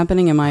that what's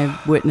happening? Am I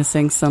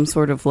witnessing some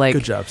sort of like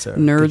Good job, Sarah.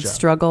 nerd Good job.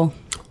 struggle?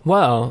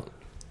 Well,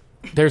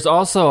 there's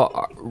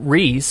also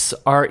Reese,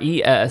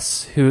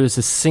 R-E-S, who is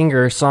a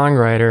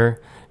singer-songwriter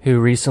who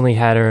recently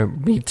had a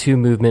Me Too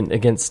movement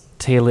against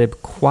Talib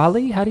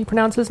Kweli. How do you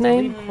pronounce his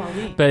name?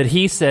 But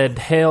he said,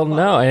 hell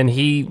no, and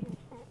he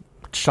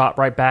shot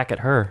right back at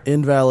her.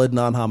 Invalid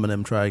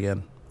non-homonym. Try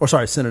again. Or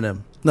sorry,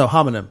 synonym. No,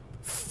 homonym.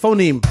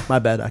 Phoneme. My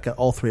bad. I got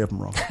all three of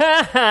them wrong.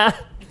 I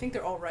think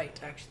they're all right,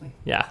 actually.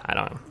 Yeah, I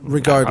don't know.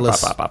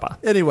 Regardless.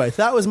 Anyway,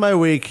 that was my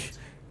week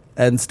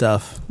and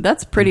stuff.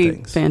 That's pretty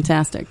Things.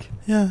 fantastic.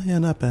 Yeah,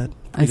 not bad.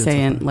 I Pretty good say so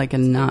in far. like a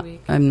not.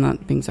 I'm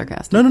not being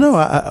sarcastic. No.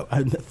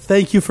 I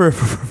thank you for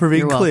being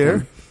You're clear.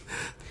 welcome.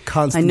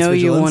 Constant I know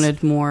you vigilance.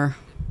 wanted more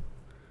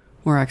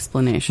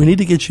explanation. We need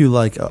to get you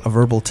like a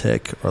verbal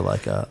tick or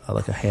like a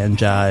hand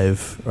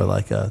jive or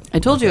like a. I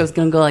told you I was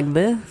going to go like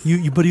this.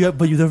 But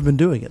you've never been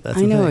doing it. That's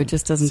I the know thing. it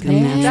just doesn't come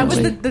Yeah.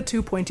 naturally. That was the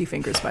two pointy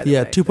fingers, by the way.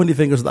 Yeah, two pointy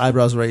fingers with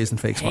eyebrows raised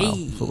and fake smile.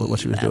 What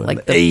she was doing.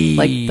 like Hey!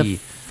 the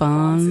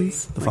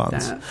fawns. The like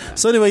fonts. that.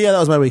 So anyway, yeah, that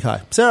was my week.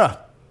 Hi, Sarah.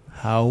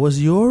 How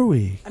was your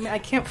week? I mean, I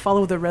can't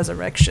follow the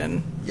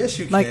resurrection. Yes,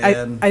 you Like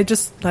I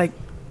just like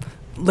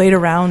laid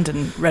around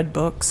and read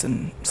books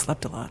and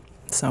slept a lot.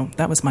 So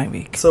that was my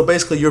week. So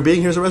basically, your being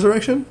here is a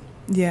resurrection.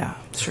 Yeah,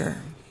 sure.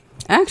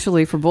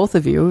 Actually, for both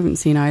of you, we haven't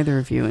seen either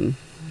of you in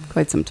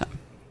quite some time.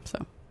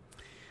 So,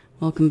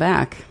 welcome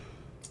back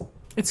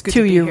It's good to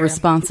to be your here.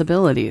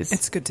 responsibilities.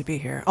 It's good to be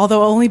here.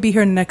 Although I'll only be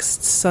here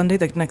next Sunday,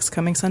 the next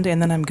coming Sunday, and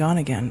then I'm gone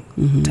again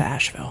to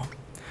Asheville.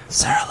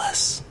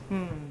 Sarah-less.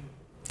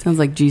 Sounds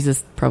like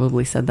Jesus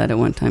probably said that at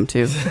one time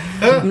too.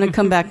 I'm going to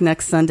come back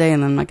next Sunday,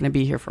 and I'm not going to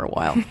be here for a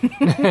while.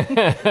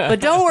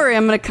 But don't worry,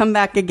 I'm going to come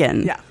back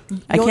again. Yeah.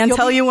 I can't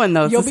tell you when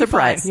though. It's You'll a be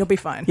surprise. fine. You'll be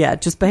fine. Yeah,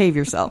 just behave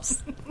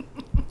yourselves.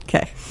 Okay.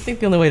 I think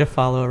the only way to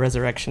follow a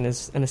resurrection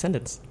is an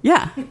ascendance.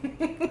 Yeah.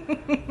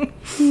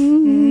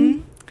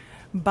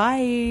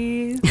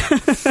 Bye.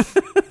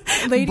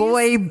 Ladies,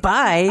 Boy,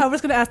 bye. I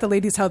was going to ask the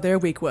ladies how their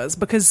week was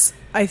because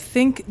I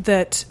think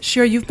that,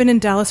 Shira, you've been in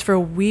Dallas for a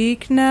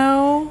week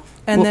now,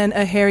 and then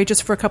Harry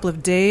just for a couple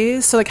of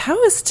days. So, like,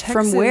 how is Texas?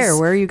 From where?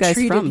 Where are you guys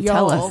treated from?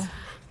 Tell y'all?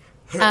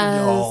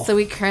 us. So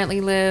we currently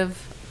live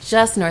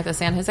just north of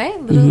San Jose, a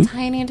little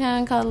tiny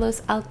town called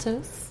Los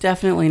Altos.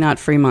 Definitely not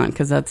Fremont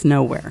because that's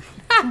nowhere.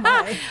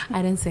 I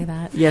didn't say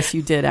that. Yes,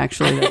 you did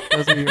actually.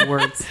 Those are your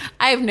words.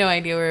 I have no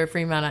idea where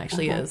Fremont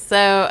actually is.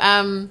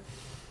 So,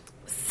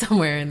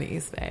 somewhere in the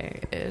East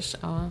Bay-ish.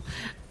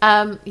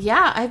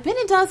 Yeah, I've been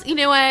in Dallas. You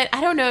know what?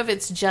 I don't know if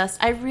it's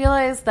just... I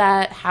realize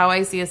that how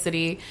I see a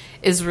city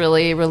is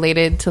really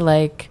related to,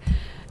 like,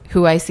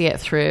 who I see it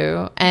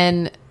through.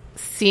 And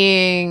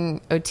seeing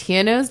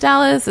Otieno's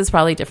Dallas is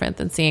probably different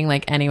than seeing,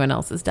 like, anyone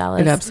else's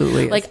Dallas. It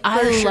absolutely is. Like,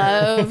 I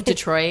love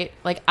Detroit.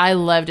 Like, I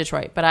love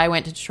Detroit. But I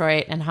went to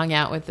Detroit and hung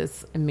out with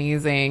this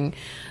amazing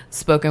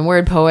spoken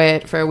word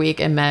poet for a week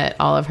and met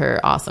all of her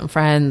awesome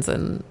friends.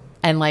 And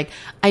like,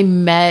 I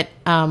met...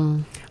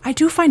 I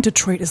do find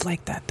Detroit is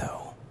like that, though.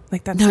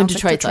 Like, that No, sounds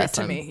Detroit's like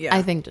Detroit awesome. to me. Yeah.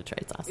 I think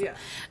Detroit's awesome.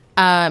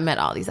 Yeah. Met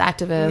all these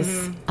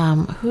activists.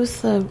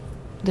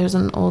 There's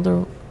an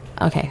older...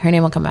 Okay, her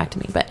name will come back to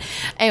me. But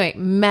anyway,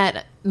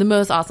 met the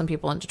most awesome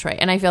people in Detroit.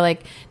 And I feel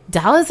like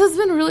Dallas has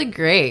been really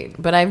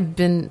great. But I've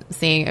been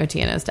seeing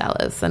Otieno's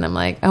Dallas. And I'm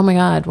like, oh my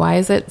God, why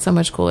is it so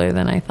much cooler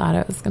than I thought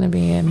it was going to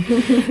be? And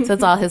so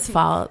it's all his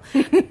fault.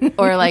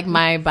 Or like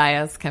my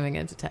bias coming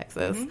into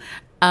Texas.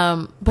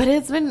 But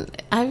it's been,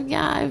 I've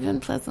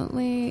been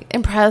pleasantly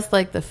impressed.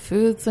 Like the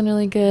food's been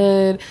really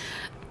good.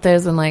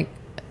 There's been like,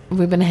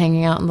 we've been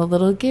hanging out in the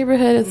little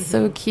neighborhood. It's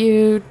so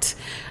cute.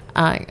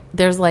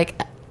 There's like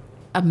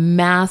a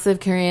massive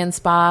Korean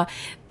spa.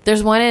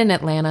 There's one in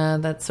Atlanta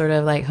that's sort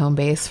of like home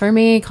base for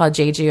me called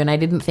Jeju, and I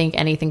didn't think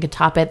anything could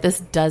top it. This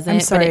doesn't.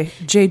 I'm sorry,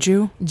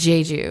 Jeju?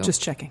 Jeju.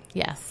 Just checking.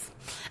 Yes.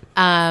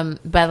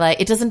 But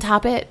like it doesn't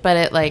top it,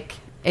 but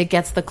it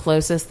gets the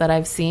closest that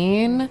I've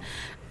seen.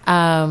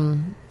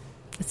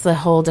 It's a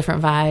whole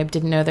different vibe.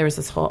 Didn't know there was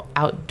this whole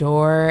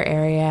outdoor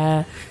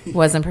area.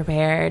 Wasn't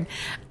prepared.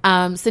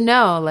 So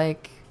no,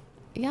 like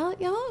y'all.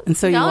 And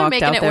so you y'all are walked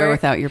making out it there work.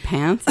 without your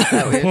pants? Is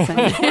that what you're saying?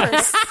 Of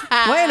course.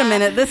 Wait a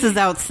minute, this is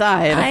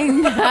outside. I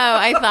know.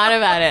 I thought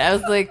about it. I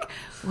was like,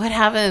 what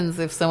happens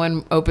if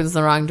someone opens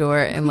the wrong door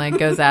and like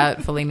goes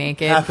out fully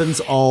naked? Happens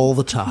all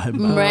the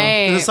time.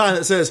 Right. There's a sign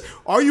that says,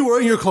 "Are you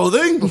wearing your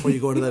clothing?" before you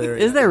go into that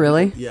area. Is there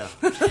really? Yeah.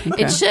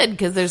 It should,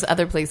 because there's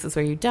other places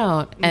where you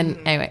don't. And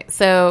anyway,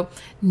 so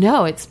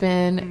no, it's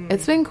been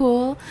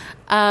cool.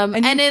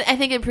 I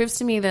think it proves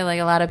to me that like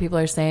a lot of people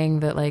are saying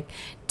that like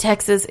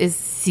Texas is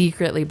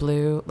secretly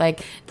blue.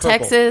 Like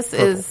Texas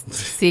is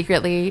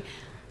secretly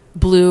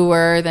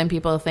bluer than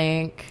people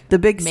think. The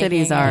big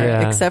cities are,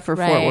 Yeah. except for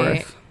Fort Right.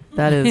 Worth.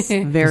 That is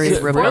very Is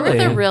it Fort Republican.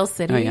 Worth Really? a real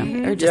city Oh,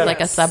 yeah. or just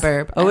like a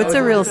suburb? Oh, it's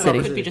a real It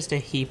city. could be just a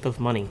heap of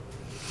money.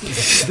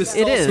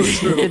 It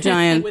is. It's a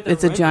giant.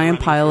 It's a giant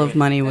pile of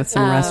money with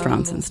some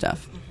restaurants and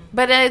stuff.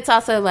 But it's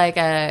also like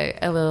a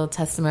little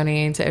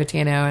testimony to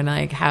Otieno and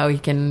like how he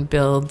can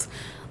build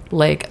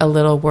like a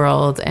little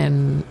world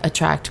and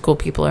attract cool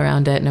people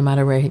around it no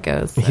matter where he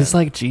goes. So. He's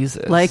like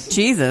Jesus. Like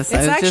Jesus.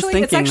 I was just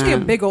thinking it's actually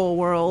that. a big old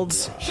world.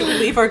 Should we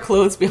leave our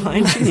clothes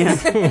behind?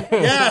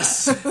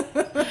 Yes.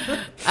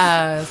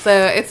 So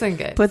it's been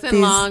good. Put It's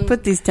been long.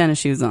 these tennis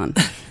shoes on.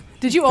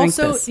 Did you Drink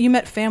also this. you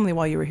met family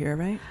while you were here,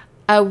 right?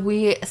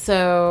 We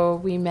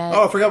met.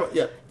 Oh, I forgot. About,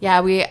 yeah.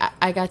 Yeah,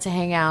 I got to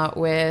hang out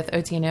with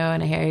Otieno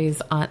and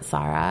Harry's aunt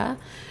Sarah,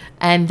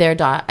 and their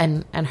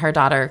and her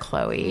daughter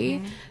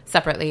Chloe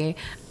separately,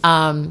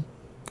 and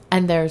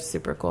they're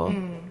super cool.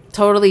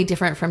 Totally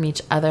different from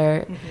each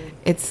other.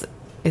 It's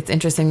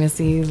interesting to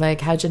see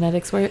like how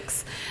genetics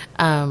works.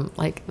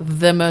 Like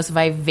the most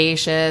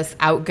vivacious,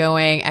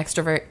 outgoing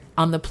extrovert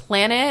on the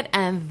planet,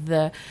 and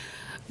the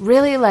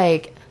really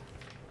like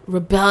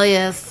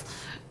rebellious,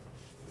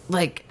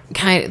 like.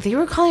 They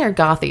were calling her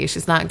gothy.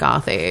 She's not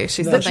gothy.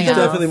 She's No, something she's else.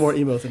 definitely more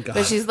emo than God.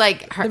 But she's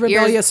like her The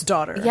rebellious ears,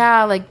 daughter.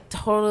 Yeah, like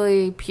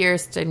totally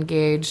pierced,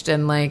 engaged,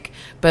 and like,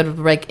 but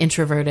like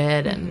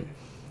introverted and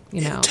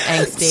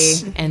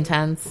angsty,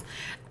 intense.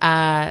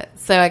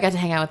 So I got to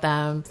hang out with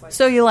them.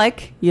 So you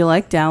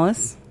like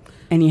Dallas,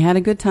 and you had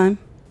a good time,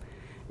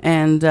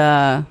 and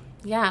Yeah,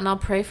 and I'll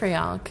pray for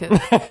y'all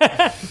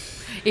because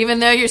even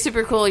though you're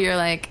super cool, you're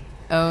like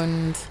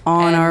owned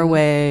on and our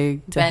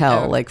way to bent hell,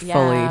 over. like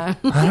Yeah.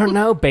 fully. I don't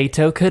know.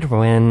 Beto could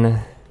win.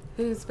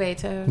 Who's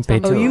Beto?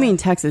 Beto. Oh, you mean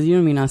Texas? You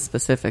don't mean us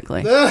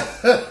specifically.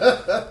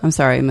 I'm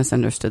sorry, I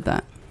misunderstood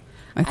that.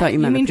 I thought you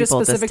You meant mean the just people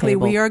at this specifically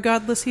table. we are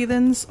godless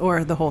heathens,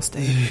 or the whole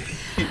state?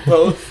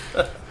 Both.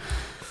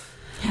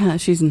 Yeah,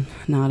 she's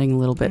nodding a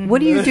little bit.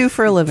 What do you do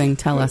for a living?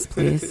 Tell us,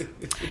 please.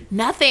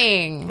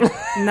 Nothing.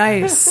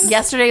 Nice.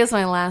 Yesterday was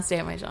my last day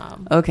at my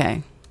job.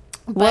 Okay.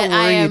 What But were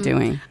I you am-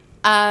 doing?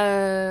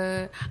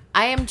 I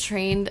am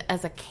trained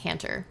as a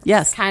cantor.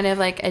 Yes. Kind of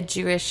like a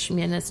Jewish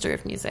minister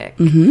of music.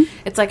 Mm-hmm.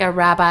 It's like a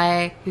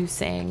rabbi who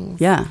sings.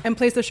 Yeah. And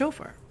plays the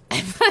shofar.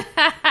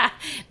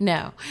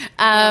 No.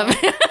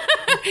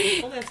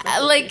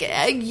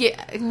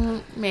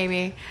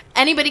 Maybe.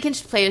 Anybody can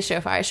play a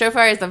shofar.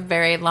 Shofar is a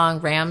very long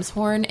ram's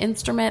horn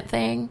instrument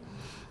thing.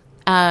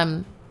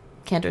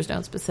 Cantors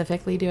don't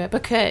specifically do it,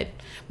 but could.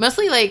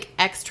 Mostly like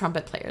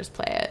ex-trumpet players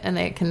play it, and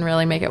they can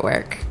really make it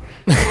work.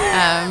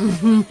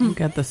 You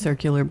got the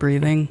circular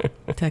breathing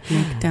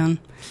technique down.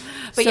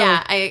 But So-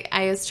 yeah,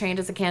 I was trained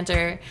as a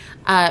cantor.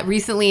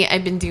 Recently,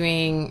 I've been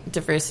doing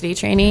diversity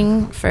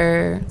training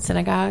for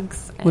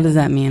synagogues. What does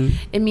that mean?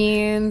 It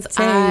means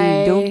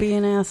Say, don't be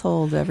an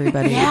asshole to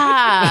everybody.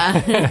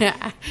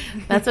 Yeah.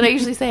 That's what I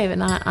usually say, but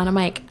not on a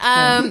mic.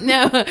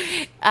 No.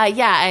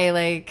 I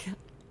like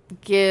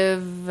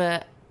give...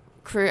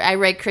 I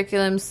write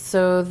curriculums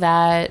so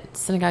that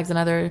synagogues and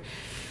other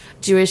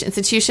Jewish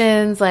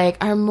institutions like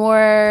are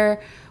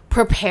more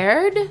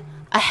prepared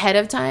ahead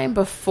of time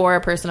before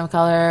a person of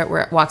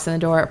color walks in the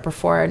door, or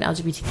before an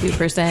LGBTQ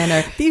person,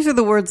 or These are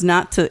the words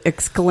not to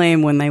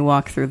exclaim when they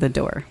walk through the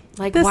door.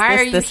 like, This, why this,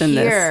 are you this, and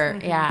this. here?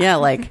 Yeah. Yeah,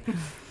 like,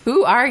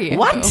 Who are you?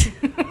 what?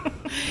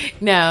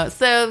 No.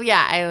 So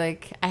yeah,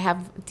 I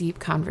have deep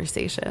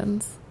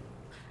conversations.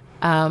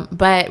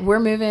 But we're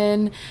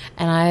moving,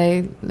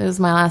 and it was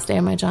my last day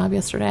of my job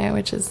yesterday,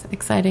 which is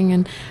exciting,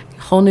 and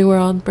whole new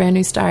world, brand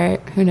new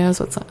start. Who knows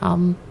what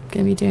I'm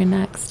going to be doing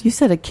next? You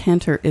said a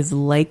cantor is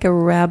like a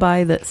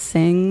rabbi that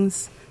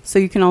sings, so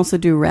you can also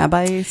do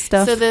rabbi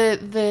stuff? So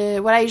the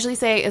what I usually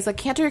say is a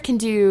cantor can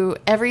do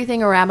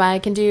everything a rabbi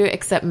can do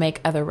except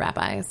make other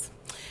rabbis.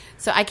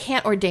 So I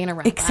can't ordain a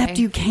rabbi. Except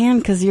you can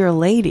because you're a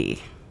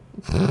lady.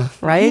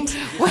 Right?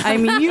 I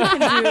mean, you can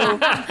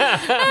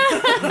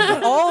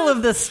do all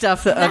of the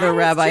stuff that other That is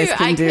rabbis true.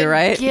 can I do, could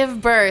right?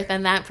 give birth,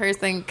 and that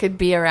person could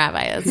be a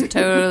rabbi. That's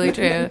totally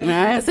true. Right.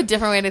 That's a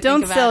different way to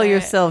Don't think about sell it.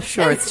 yourself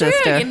short, That's true.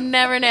 sister. You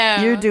never know.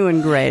 You're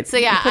doing great. So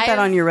yeah, You put that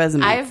on your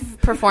resume. I've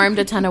performed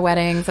a ton of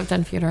weddings. I've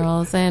done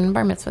funerals and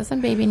bar mitzvahs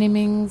and baby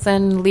namings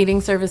and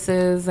leading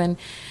services. And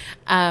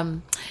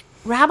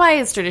rabbi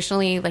is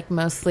traditionally like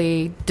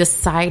mostly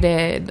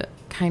decided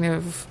kind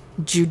of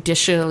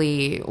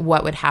judicially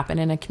what would happen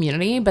in a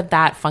community, but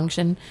that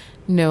function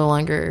no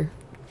longer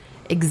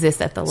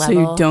exists at the so level.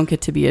 you don't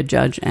get to be a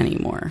judge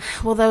anymore.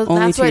 Well, Only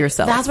that's to what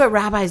yourself. that's what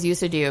rabbis used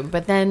to do,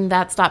 but then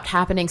that stopped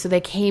happening. So they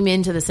came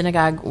into the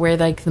synagogue where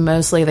like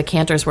mostly the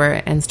cantors were,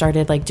 and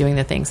started like doing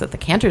the things that the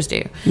cantors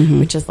do,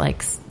 which is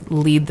like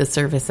lead the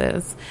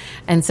services.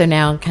 And so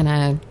now, kind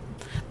of,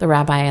 the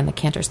rabbi and the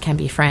cantors can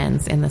be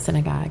friends in the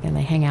synagogue, and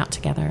they hang out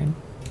together and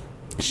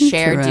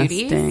share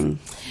duties. Interesting.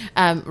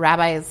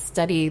 Rabbis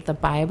study the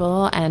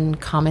Bible and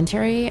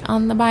commentary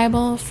on the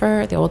Bible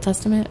for the Old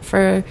Testament,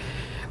 for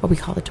what we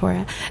call the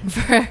Torah,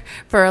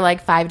 for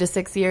like 5 to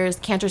 6 years.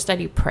 Cantors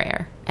study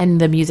prayer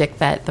and the music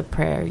that the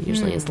prayer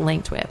usually is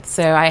linked with.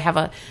 So I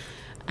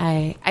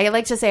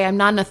like to say I'm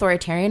not an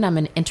authoritarian, I'm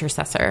an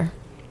intercessor.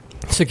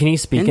 So can you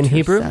speak in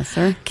Hebrew?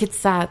 Intercessor.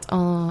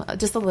 Kitsat,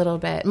 just a little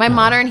bit. My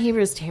modern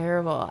Hebrew is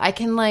terrible. I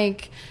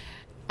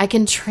I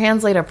can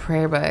translate a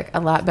prayer book a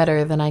lot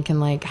better than I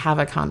can like have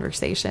a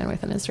conversation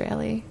with an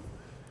Israeli.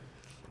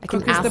 I can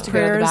Because ask the to go to the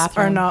prayers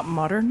bathroom. are not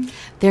modern.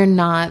 They're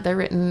not. They're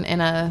written in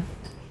a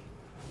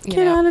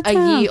Get out of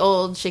town. ye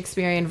old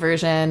Shakespearean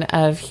version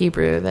of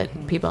Hebrew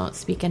that people don't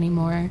speak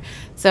anymore.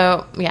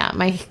 So yeah,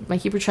 my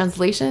Hebrew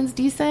translation's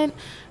decent.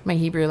 My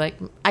Hebrew, like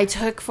I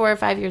took 4 or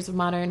 5 years of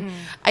modern.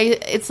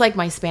 It's like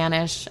my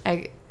Spanish.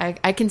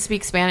 I can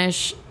speak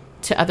Spanish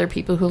to other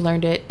people who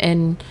learned it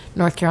in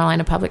North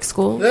Carolina public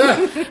school.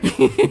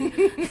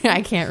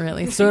 I can't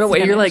really. So in a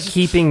way, you're like Spanish.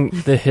 keeping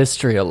the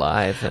history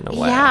alive in a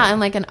way. Yeah, I'm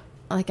like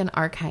an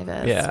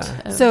archivist.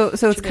 Yeah. of So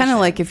it's kind tradition. of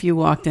like if you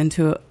walked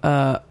into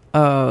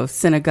a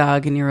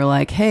synagogue and you were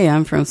like, "Hey,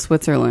 I'm from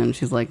Switzerland."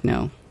 She's like,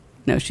 "No,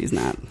 she's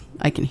not.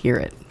 I can hear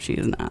it. She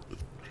is not.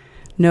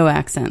 No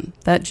accent."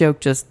 That joke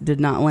just did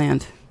not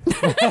land. I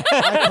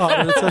caught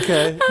it. It's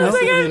okay. No, it's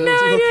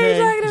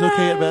okay. It's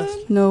okay at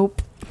best.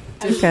 Nope.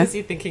 I'm Okay.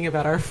 busy thinking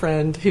about our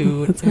friend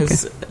who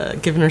has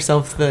given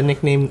herself the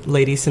nickname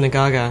Lady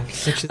Synagoga,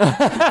 which is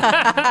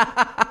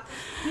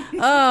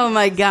Oh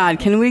my God!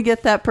 Can we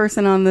get that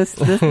person on this?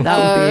 That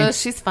would be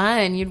she's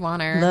fun. You'd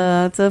want her.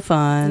 lots of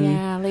fun.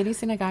 Yeah, Lady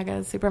Synagoga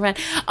is super fun.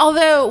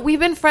 Although we've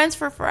been friends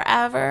for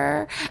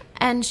forever,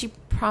 and she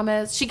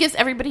promised she gives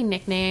everybody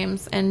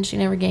nicknames, and she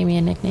never gave me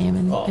a nickname,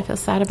 and I feel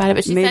sad about it.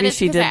 But she said Maybe it's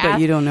she 'cause did, I but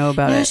asked- you don't know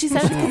about Yeah, it. she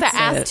said it's because I won't say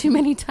asked it. too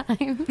many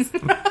times.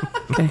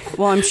 Okay.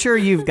 Well, I'm sure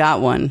you've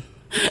got one.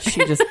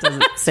 She just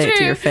doesn't say it to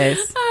True. your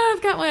face. Oh,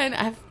 I've got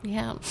one.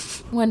 Yeah,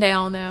 one day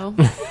I'll know.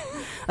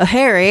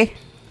 Harry,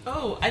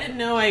 oh, I didn't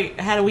know I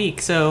had a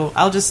week, so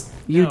I'll just.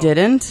 you no.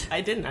 didn't?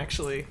 I didn't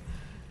actually.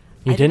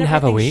 You I did didn't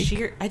have a everything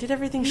week? I did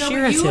everything No,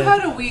 Shira but you did.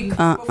 had a week.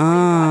 before you got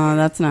here.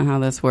 That's not how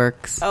this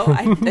works. Oh,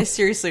 I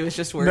seriously was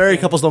just working. Married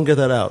couples don't get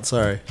that out.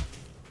 Sorry.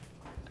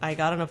 I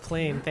got on a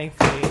plane,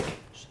 thankfully,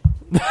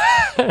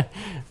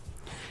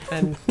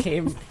 and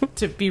came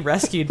to be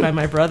rescued by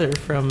my brother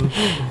from.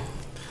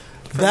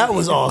 That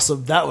was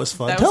awesome. That was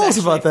fun. That Tell was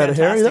us about that,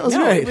 actually Harry. That was fantastic.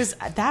 No, great. It was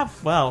that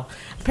well.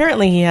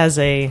 Apparently, he has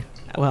a.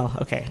 Well,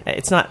 okay.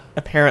 It's not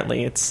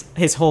apparently. It's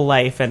his whole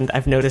life, and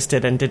I've noticed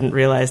it and didn't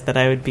realize that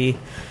I would be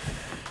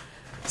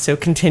so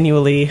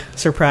continually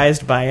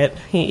surprised by it.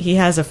 He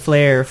has a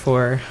flair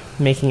for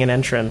making an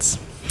entrance.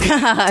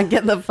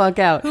 Get the fuck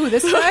out. Who,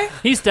 this guy?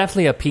 He's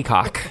definitely a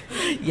peacock.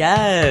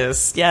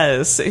 Yes,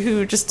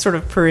 who just sort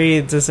of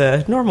parades as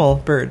a normal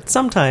bird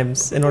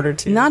sometimes in order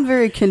to Not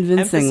very emphasize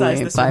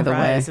convincingly, the by the way.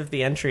 surprise of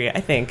the entry, I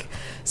think.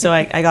 So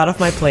I got off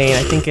my plane,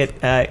 I think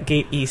at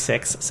gate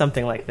E6,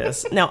 something like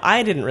this. Now,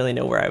 I didn't really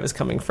know where I was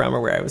coming from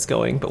or where I was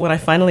going, but when I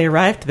finally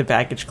arrived to the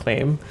baggage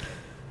claim,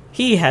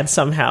 he had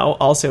somehow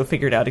also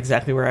figured out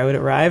exactly where I would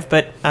arrive,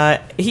 but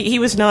he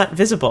was not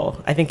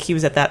visible. I think he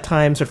was at that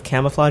time sort of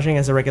camouflaging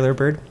as a regular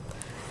bird.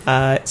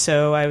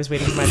 So I was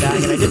waiting for my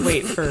bag, and I did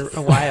wait for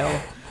a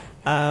while.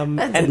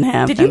 That didn't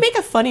happen. Did you make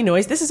a funny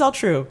noise? This is all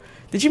true.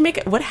 Did you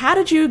make what? How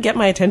did you get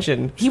my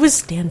attention? He was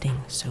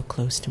standing so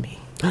close to me.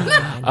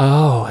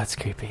 Oh, that's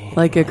creepy.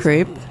 Like a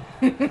creep?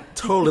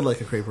 Totally like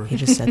a creeper. He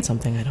just said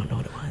something. I don't know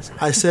what it was.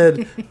 I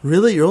said,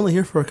 "Really? You're only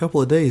here for a couple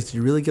of days. Do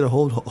you really get a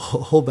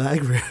whole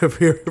bag for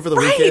the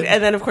Right, weekend?"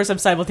 and then of course I'm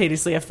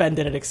simultaneously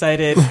offended and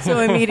excited. So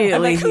I'm immediately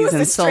like, who he's is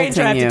this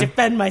stranger I have insulting to you.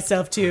 defend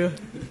myself to?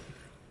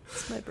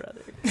 It's my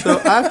brother.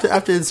 So I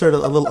have to insert a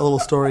little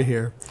story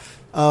here.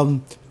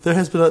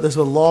 There's been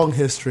a long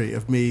history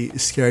of me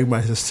scaring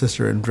my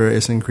sister in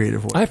various and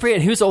creative ways. I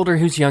forget who's older,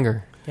 who's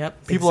younger.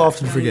 Yep. People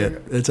often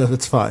forget.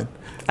 It's fine.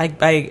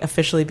 I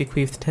officially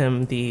bequeathed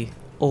him the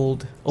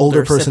Older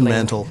person sibling,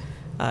 mantle.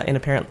 in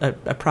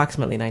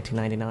approximately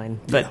 1999.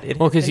 But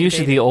Well, because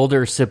usually the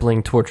older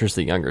sibling tortures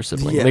the younger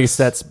sibling. Yes. At least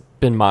that's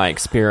been my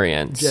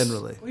experience.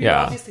 Generally. Well, you're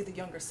Yeah. obviously the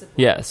younger sibling.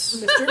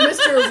 Yes.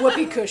 Mr.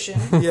 Whoopee Cushion.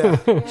 Yeah.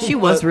 She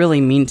was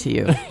really mean to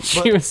you,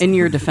 She was, in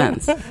your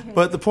defense.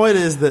 But the point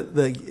is that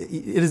it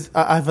is.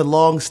 I have a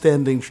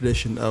long-standing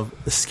tradition of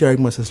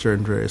scaring my sister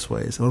in various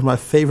ways. And one of my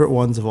favorite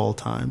ones of all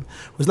time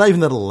was not even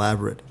that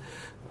elaborate,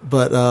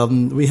 but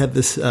we had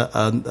this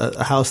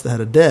a house that had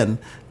a den,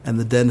 and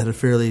the den had a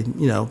fairly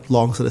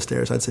long set of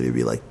stairs. I'd say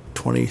maybe like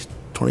 20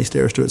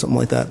 stairs to it, something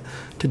like that,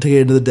 to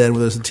get into the den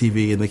where there's a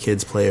TV and the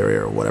kids' play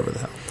area or whatever the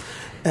hell.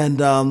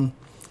 And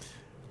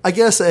I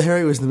guess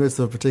Harry was in the midst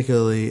of a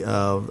particularly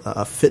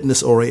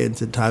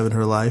fitness-oriented time in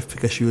her life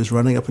because she was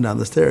running up and down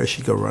the stairs.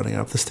 She'd go running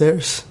up the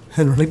stairs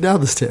and running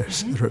down the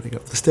stairs and running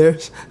up the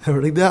stairs and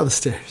running down the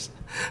stairs.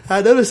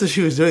 I noticed that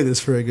she was doing this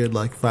for a good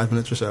 5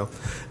 minutes or so.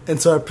 And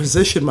so I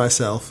positioned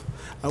myself.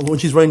 When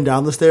she's running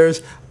down the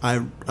stairs, I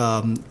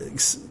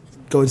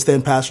go and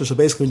stand past her. So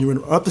basically when you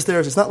run up the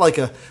stairs, it's not like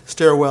a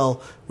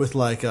stairwell with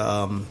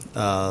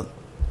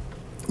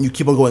you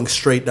keep on going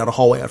straight down a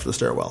hallway after the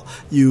stairwell.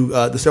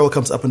 The stairwell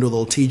comes up into a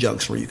little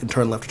T-junction where you can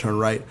turn left or turn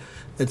right.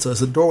 And so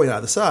there's a doorway on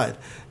either side.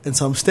 And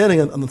so I'm standing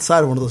on the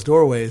side of one of those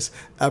doorways.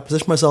 I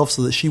position myself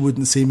so that she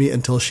wouldn't see me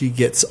until she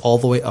gets all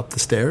the way up the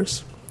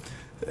stairs.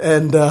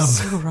 And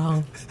So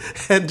wrong.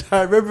 and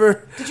I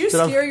remember. Did you that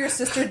I'm- steer your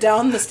sister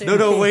down the stairs?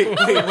 No, wait.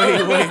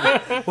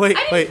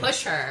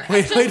 Push her.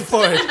 Wait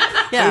for it.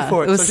 Yeah, Wait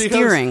for it. it was she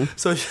steering.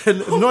 So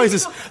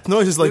noises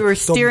like We were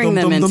steering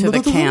them into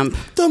the camp.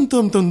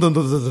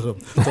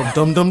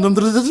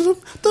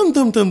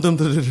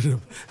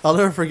 I'll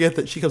never forget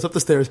that she comes up the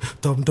stairs.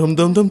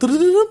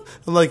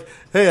 I'm like,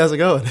 hey, how's it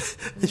going?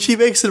 And she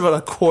makes it about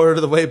a quarter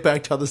of the way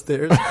back down the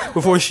stairs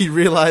before she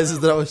realizes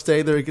that I was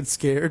staying there and gets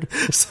scared.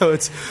 So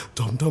it's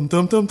dum dum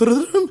dum dum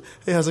dum dum.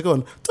 Hey, how's it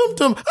going? Dum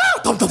dum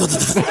dum dum dum.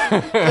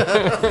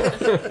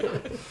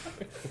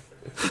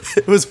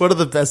 It was one of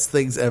the best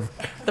things ever.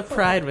 The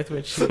pride with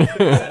which she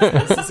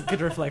this is a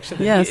good reflection.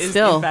 that Yeah, he is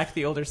still. in fact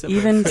the older sibling.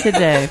 Even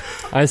today.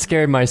 I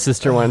scared my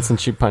sister once and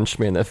she punched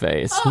me in the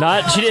face.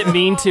 She didn't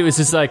mean to. It was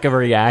just like a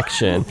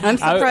reaction. I'm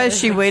surprised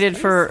she waited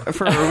for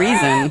a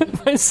reason.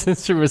 My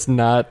sister was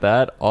not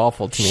that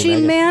awful to me. She,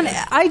 Megan. man,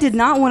 I did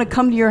not want to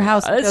come to your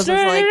house because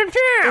I was like,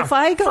 if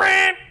I go...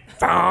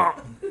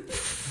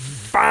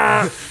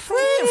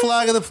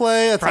 Flag of the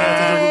play. That's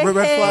a red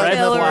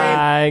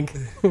flag.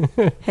 Red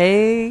flag.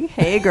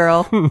 Hey,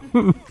 girl.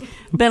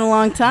 Been a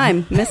long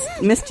time.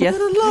 Missed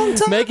you.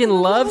 Megan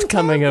loved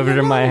coming over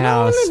to my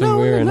house when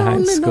we were in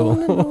high school.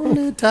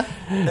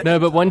 No,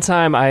 but one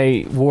time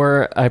I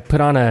put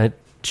on a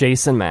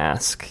Jason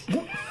mask,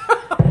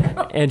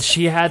 and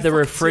she had the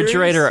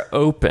refrigerator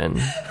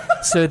open.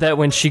 So that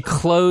when she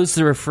closed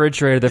the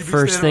refrigerator, the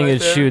first thing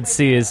that she would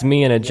see is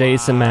me in a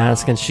Jason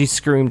mask, and she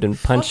screamed and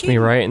punched me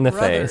right in the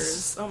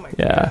face. Oh my god.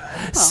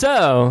 Yeah.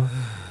 So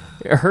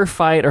her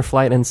fight or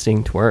flight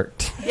instinct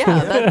worked.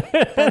 Yeah,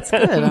 that's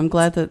good. I'm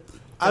glad that...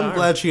 I'm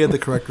glad she had the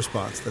correct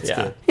response. That's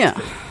good. Yeah,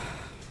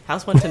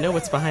 How's one to know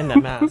what's behind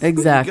that mask?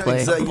 exactly.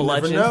 You never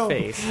Bludgeoned know.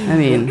 face. I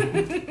mean,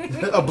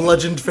 A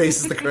bludgeoned face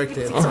is the correct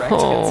answer.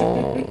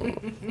 Oh,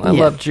 I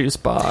Yeah. love Juice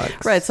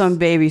Box. right, so I'm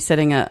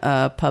babysitting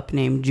a pup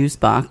named Juice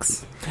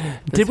Box.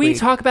 Did we week.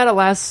 talk about it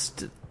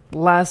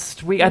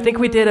last week? I think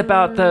we did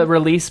about the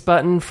release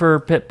button for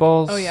pit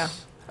bulls. Oh yeah.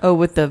 Oh,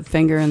 with the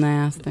finger in the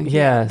ass thing.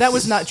 Yes. That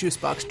was not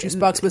Juicebox.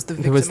 Juicebox was the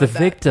victim. It was the of that.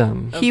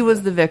 victim. He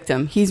was the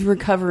victim. He's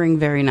recovering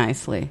very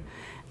nicely.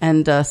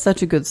 And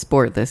such a good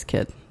sport, this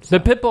kid. The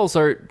pit bulls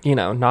are,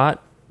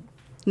 not.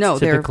 No,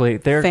 Typically,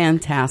 they're they're-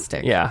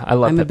 fantastic. Yeah, I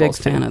love I'm a pit big bulls,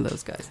 too. fan of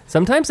those guys.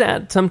 Sometimes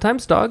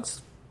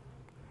dogs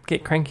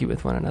get cranky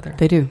with one another.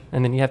 They do.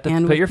 And then you have to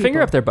And put with your finger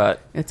people. up their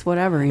butt. It's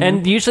whatever. You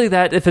And know? usually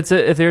that if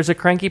there's a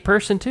cranky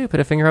person too, put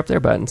a finger up their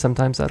butt, and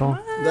sometimes that'll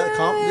It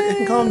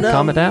can calm down.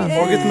 calm it down.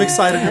 Or get them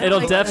excited.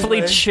 It'll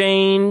definitely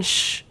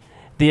change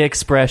the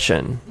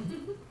expression.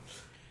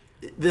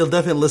 They'll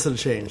definitely listen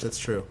to change. That's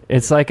true.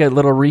 It's like a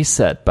little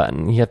reset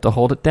button. You have to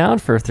hold it down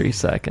for 3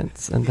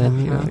 seconds, and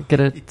then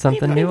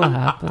something new will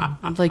happen.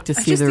 I'd like to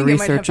I see just the think it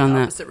might research have on the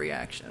that. opposite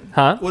reaction.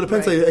 Huh? Well, it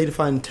depends Right. how you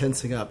define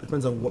tensing up. It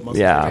depends on what muscles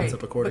Yeah. tense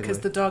up accordingly. Because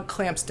the dog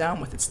clamps down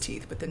with its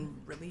teeth, but then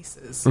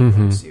releases Mm-hmm. and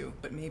hooks you.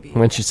 But maybe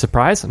When you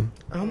surprise them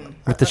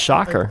with the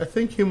shocker. I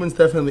think humans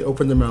definitely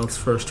open their mouths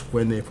first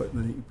when they put.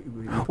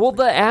 Well,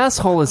 the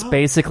asshole is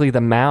basically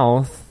the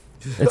mouth.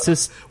 It's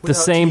just the Without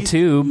same teeth?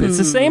 tube. It's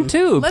the same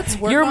tube. Let's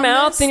work your on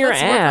mouth this. and your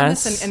Let's work on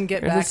ass. this and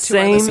get are back the to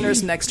our same-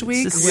 listeners next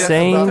week. It's the Yeah,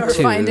 same about our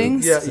tube.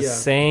 findings. Yeah, It's the yeah.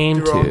 same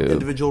Your own tube.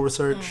 individual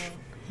research.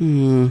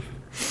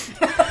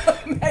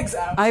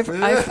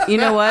 Exactly. I've you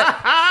know what?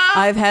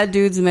 I've had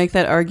dudes make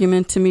that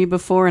argument to me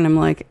before, and I'm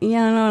like,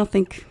 yeah, no, I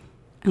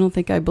don't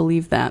think I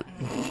believe that.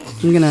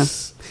 I'm gonna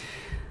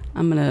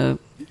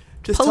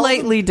Just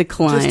politely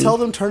decline. Just tell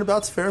them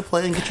turnabout's fair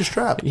play and get your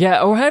strap.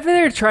 Yeah, or have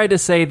they ever tried to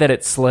say that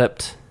it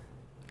slipped?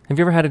 Have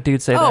you ever had a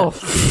dude say Oh,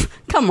 that?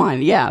 come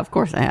on. Yeah, of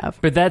course I have.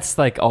 But that's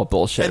like all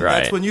bullshit, And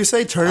right? that's when you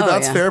say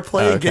turnabout's yeah. fair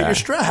play and get Okay. your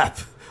strap.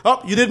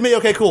 Oh, you did me?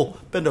 Okay, cool.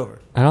 Bend over.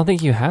 I don't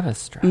think you have a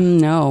strap.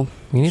 No.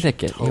 We need to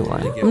get you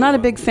one. I'm not a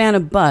big fan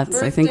of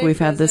butts. I think Birthday we've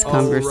had this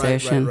present. Oh, right,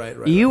 conversation.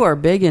 right. You are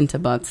big into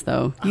butts,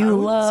 though. You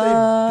wouldn't say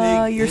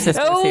love big. your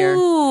sister's here.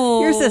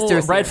 Your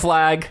sister's red here.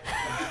 flag.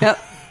 Yep.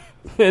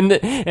 In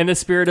the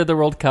spirit of the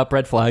World Cup,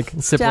 red flag.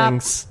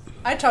 Siblings.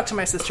 I talk to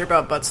my sister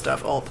about butt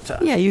stuff all the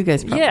time. Yeah, you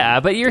guys. Probably Yeah,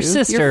 but your do.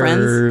 sisters, You're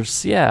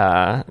friends.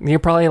 yeah, you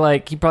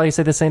probably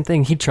say the same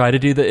thing. He'd try to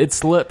do the it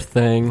slipped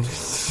thing.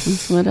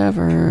 It's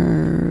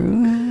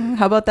whatever.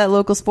 How about that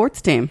local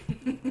sports team?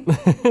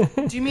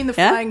 Do you mean the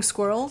Yeah? Flying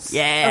Squirrels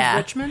Yeah. of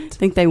Richmond? I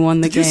think they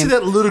won the Did you game. see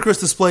that ludicrous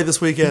display this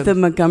weekend? The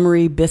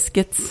Montgomery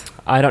Biscuits.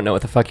 I don't know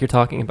what the fuck you're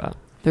talking about.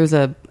 There's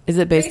a. Is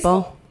it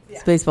baseball? Baseball, yeah.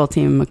 It's a baseball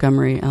team in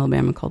Montgomery,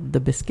 Alabama, called the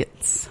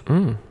Biscuits.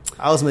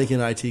 I was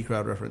making an IT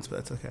crowd reference, but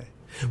that's okay.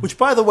 Which,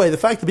 by the way, the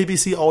fact the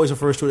BBC always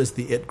refers to it as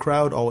the IT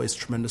crowd always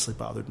tremendously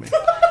bothered me.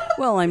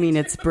 Well, I mean,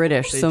 it's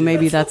British, so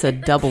maybe that's a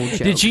double joke.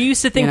 Did you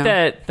used to think You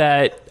know?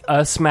 that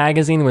Us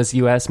magazine was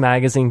US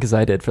magazine? Because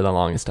I did for the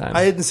longest time.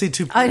 I didn't see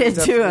two. I did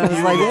too. I was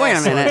like, wait a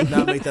So I minute. did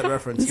not make that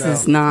reference. This no.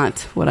 is not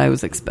what I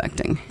was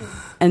expecting.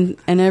 And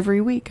every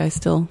week I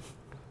still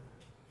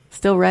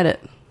read it.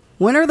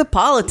 When are the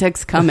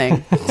politics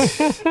coming?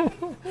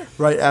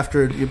 Right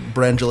after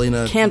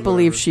Brangelina. Can't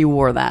believe she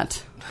wore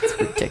that. It's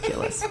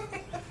ridiculous.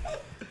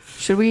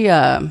 Should we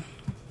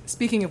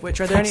Speaking of which,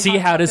 are there any See,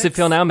 hot how does it topics?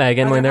 feel now,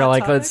 Megan, Are when there they're hot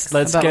like, topics?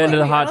 let's About get into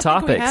what? the hot I don't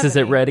think we topics. have Is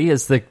it any. ready?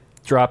 Is the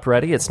drop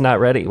ready? It's not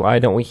ready. Why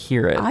don't we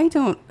hear it?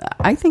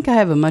 I think I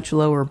have a much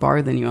lower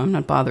bar than you. I'm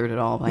not bothered at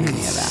all by any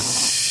of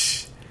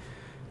that.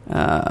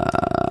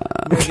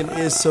 Megan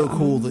is so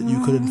cool that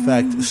you could, in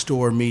fact,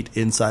 store meat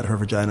inside her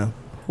vagina.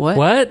 What?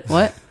 What?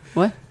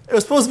 What? It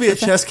was supposed to be a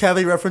chest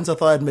cavity reference. I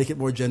thought I'd make it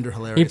more gender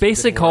hilarious. You but it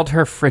basically didn't called work.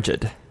 her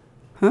frigid.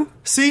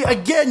 See,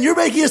 again, you're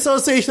making an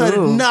association I did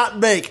Ooh. not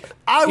make.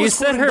 I You was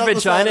said quoting her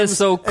Douglas vagina Adams is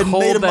so and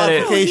cold made a that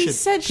it- modification. He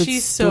said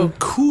she's so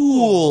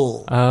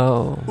Cool.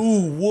 Oh.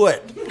 Ooh,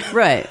 what?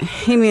 Right.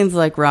 He means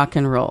like rock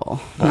and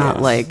roll,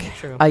 not like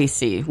true.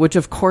 icy, which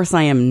of course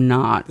I am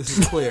not, This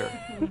is clear.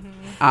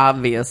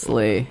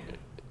 obviously,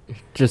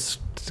 Just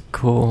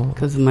cool.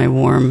 because of my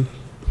warm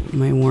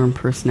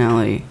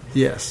personality.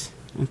 Yes.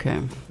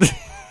 Okay.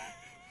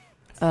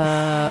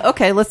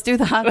 Okay, let's do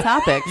the hot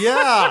topic.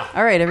 Yeah.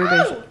 All right,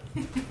 everybody.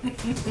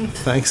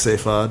 Thanks,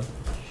 Safad.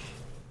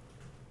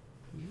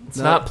 It's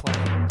not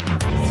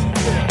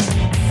playing.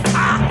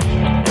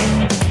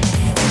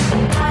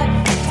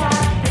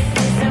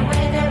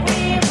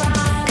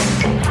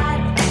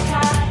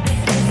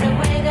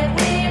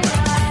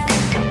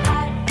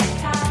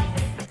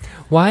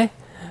 Why?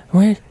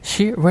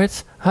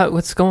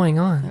 What's going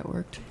on? That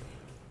worked.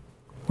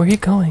 Where are you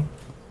going?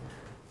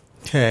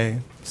 Okay,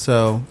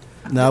 so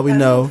now we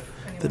know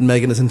that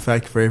Megan is in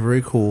fact very,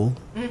 very cool.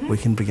 We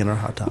can begin our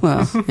hot topic.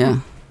 Well, yeah.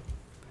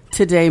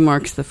 Today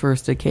marks the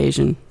first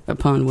occasion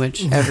upon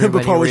which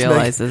everybody Upon which Megan-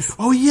 realizes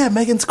Oh yeah,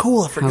 Megan's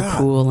cool. I forgot. how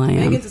cool I am.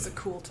 Megan's is a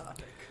cool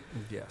topic.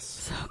 Yes.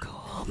 So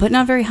cool, but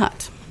not very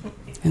hot.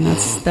 And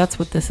that's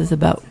what this is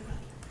about.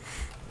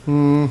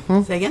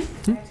 Mm-hmm. Say again?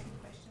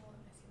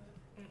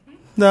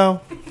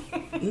 No.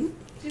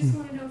 Just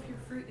want to know if your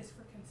fruit is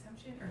for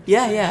consumption or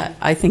Yeah.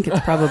 I think it's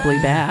probably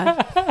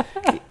bad.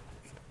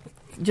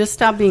 Just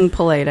stop being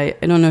polite. I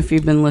don't know if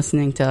you've been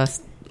listening to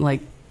us, like,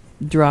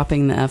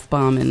 dropping the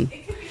F-bomb. And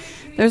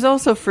there's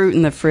also fruit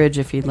in the fridge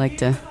if you'd like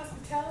to.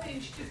 hospitality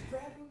and she just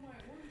grabbed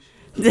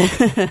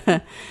my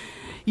orange.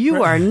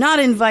 You are not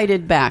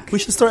invited back. We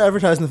should start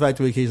advertising the fact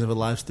that we occasionally have a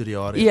live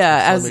studio audience.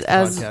 Yeah, It's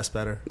gonna make the podcast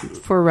better.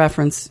 For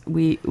reference,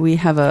 we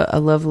have a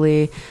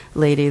lovely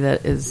lady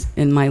that is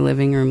in my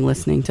living room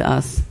listening to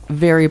us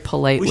very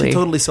politely. We should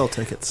totally sell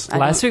tickets. I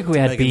Last week we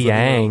had Megan's B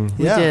living room. Yang.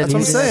 Yeah, did. that's what I'm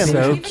We did. saying.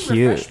 So Even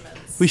cute.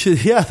 refreshments. We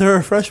should. Yeah, there are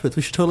refreshments.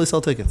 We should totally sell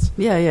tickets.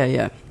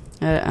 Yeah.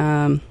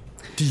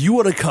 Do you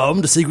want to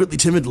come to Secretly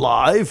Timid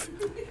Live?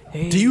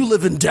 Do you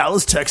live in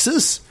Dallas,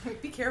 Texas?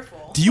 Be careful.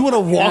 Do you want to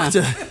walk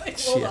to?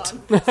 Hold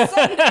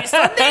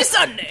on.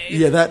 Sunday.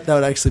 Yeah, that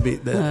would actually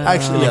be.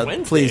 Actually, yeah.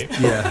 Wednesday.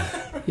 Please,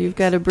 yeah, You've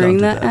got to bring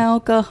Don't the do that.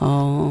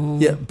 alcohol.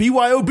 yeah.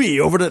 BYOB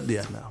over to.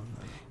 Yeah, no.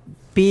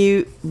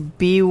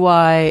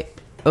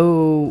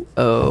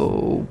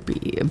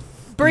 BYOOB.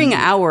 Bring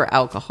our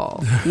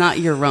alcohol, not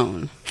your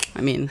own.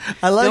 I mean,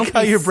 I like don't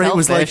how be your brain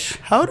was like,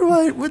 selfish. how do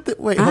I?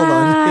 Wait, hold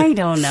I on.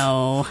 don't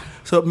know.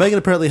 So Megan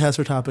apparently has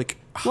her topic.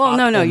 Well, hot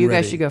no, and you guys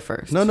ready. should go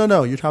first.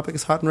 No. Your topic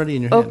is hot and ready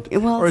in your Oh, hand.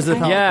 well, or is it? I-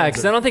 hot Yeah, and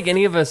because I don't think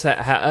any of us I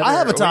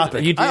have a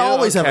topic. You do? I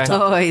always have a Okay.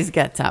 topic. Always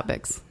get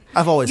topics.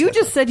 I've always. You had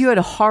just said you had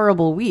a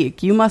horrible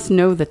week. You must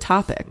know the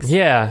topics.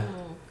 Yeah.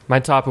 My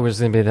topic was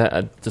going to be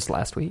that just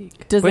last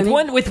week. Does with any-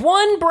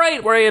 one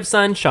bright ray of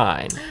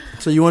sunshine.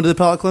 So you want to do the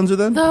palate cleanser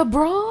then? The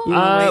bra. You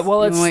wanna wait-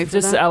 Well, you wanna wait it's for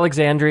just that?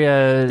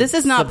 Alexandria. This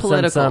is not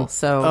political,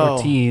 so Oh.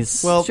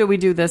 Ortiz. Well, should we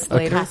do this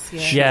later?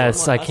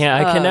 Yes, I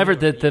can't. I can never.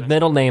 The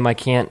middle name, I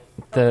can't.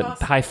 The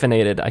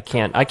hyphenated, I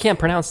can't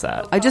pronounce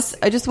that. I just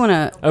want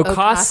to.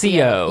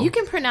 Ocasio. You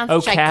can pronounce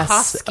Ocas-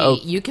 Tchaikovsky. oh,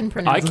 You can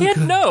pronounce. I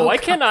can't. No, I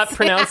cannot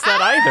pronounce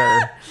that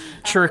either.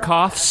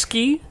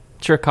 Tchaikovsky.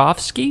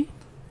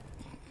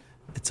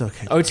 it's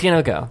okay.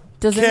 Otieno, go.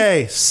 Does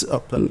any-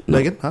 Okay,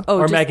 Megan, huh? Oh,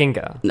 Or just- Megan,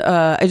 go.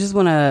 I just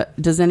want to.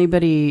 Does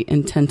anybody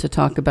intend to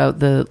talk about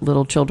the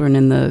little children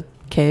in the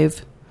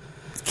cave?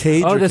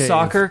 Cage. Oh, or the cave?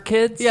 soccer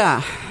kids.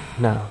 Yeah.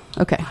 No.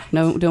 Okay.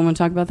 No, don't want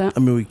to talk about that. I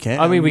mean, we can.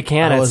 I mean, we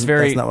can. I It's wasn't-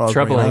 very that's not what I was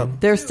bringing troubling. up.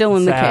 They're still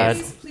in the Sad.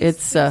 cave.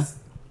 It's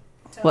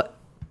what?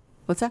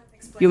 What's that?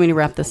 You want me to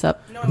wrap this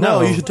up?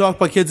 No, you should talk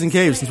about kids in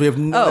caves since we have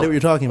no idea what you're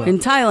talking about. In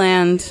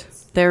Thailand,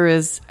 there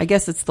is. I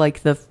guess it's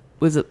like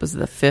was it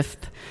the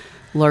fifth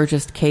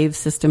largest cave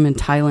system in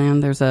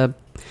Thailand.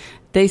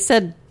 They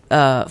said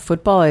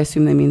football. I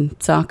assume they mean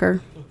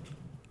soccer.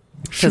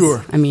 'Cause,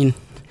 Sure. I mean,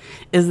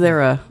 is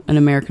there an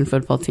American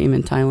football team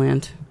in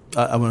Thailand?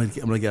 I'm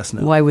gonna guess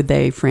no. Why would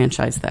they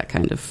franchise that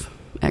kind of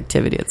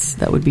activity?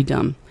 That would be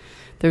dumb.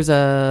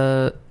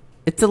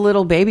 It's a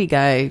little baby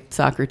guy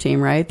soccer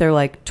team, right? They're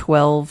like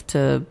 12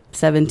 to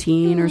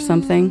 17 or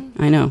something.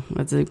 I know,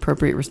 that's the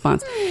appropriate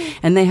response.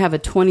 And they have a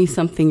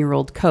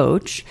 20-something-year-old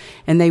coach,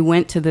 and they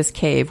went to this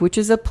cave, which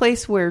is a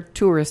place where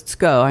tourists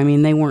go. I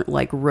mean, they weren't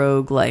like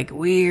rogue, like,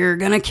 we're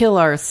going to kill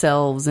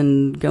ourselves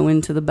and go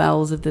into the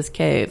bowels of this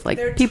cave. Like,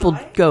 They're people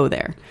Thai? go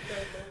there.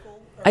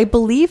 I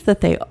believe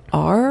that they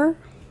are.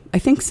 I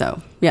think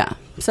so. Yeah.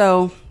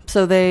 So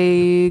So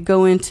they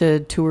go in to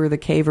tour the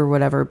cave or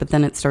whatever, but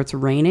then it starts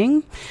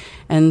raining.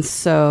 And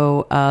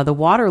so the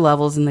water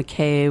levels in the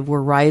cave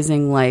were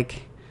rising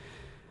like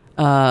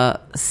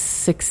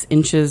 6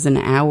 inches an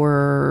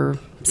hour,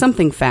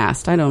 something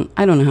fast. I don't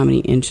know how many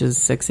inches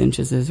 6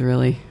 inches is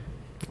really.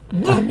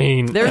 I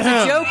mean, There's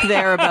a joke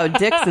there about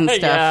dicks and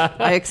stuff. Yeah.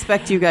 I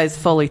expect you guys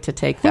fully to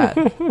take that.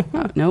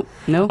 Nope.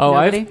 No. oh,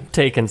 nobody? I've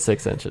taken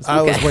 6 inches.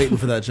 I was waiting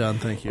for that, John.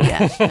 Thank you.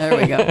 Yeah, there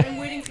we go. I'm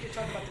waiting for you to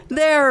talk about the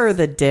There are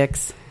the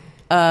dicks.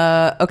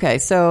 Okay,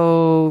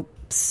 so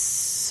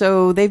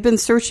they've been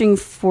searching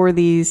for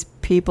these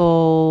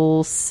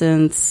people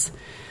since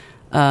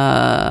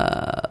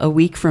a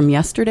week from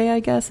yesterday,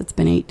 I guess. It's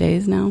been 8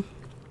 days now.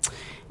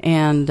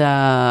 And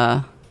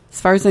as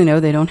far as I know,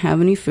 they don't have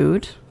any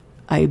food.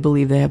 I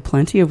believe they have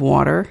plenty of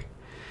water.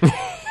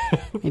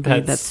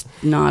 Maybe that's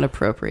not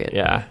appropriate.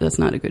 Yeah. That's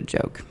not a good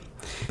joke.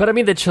 But I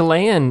mean, the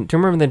Chilean. Do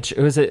you remember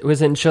was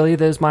it in Chile?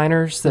 Those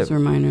miners. Those were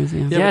miners, yeah.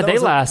 Yeah, Yeah, but that they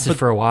was lasted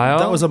for a while.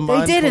 That was a They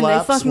mine did, and they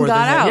collapse fucking where got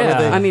they had, out. Yeah.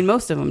 where they- I mean,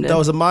 most of them did. That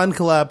was a mine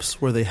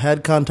collapse where they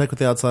had contact with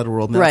the outside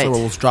world, and the Right. outside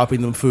world was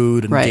dropping them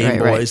food and Right, Game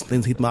right, right. Boys,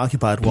 things to keep them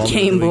occupied while they were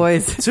Game doing-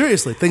 Boys.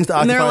 Seriously, things to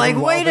occupy And they're like,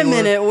 them while wait they a were-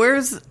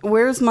 minute,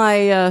 where's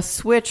my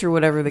Switch or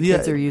whatever the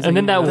kids Yeah. are using? and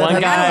then that That one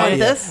had- I don't guy, want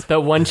this.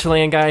 that one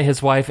Chilean guy,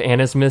 his wife and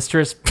his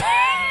mistress.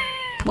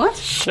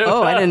 What?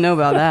 Oh, I didn't know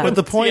about that. But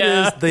the point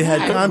Yeah. is, they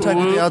had contact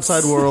with the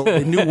outside world.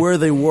 They knew where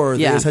they were.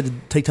 They Yeah. just had to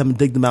take time and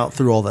dig them out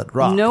through all that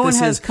rock. No one This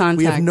has is-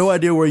 We have contact. no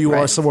idea where you are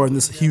Right. somewhere in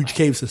this huge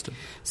cave system.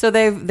 So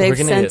they've We're gonna need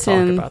to sent talk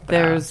in. about that.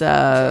 There's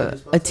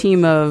a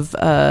team of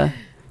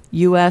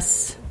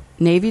U.S.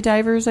 Navy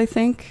divers, I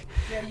think.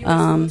 Yeah,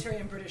 U.S. military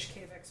and British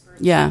cave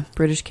experts. Yeah,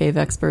 British cave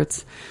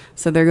experts.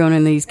 So they're going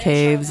in these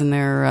caves, and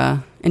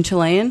they're in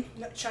Chilean.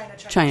 No,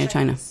 China.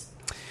 China.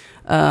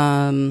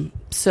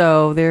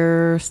 So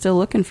they're still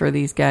looking for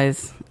these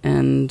guys,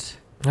 and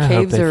I hope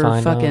caves they are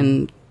find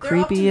fucking them.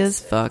 creepy as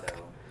fuck.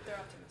 They're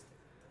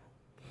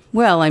optimistic.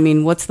 Well, I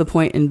mean, what's the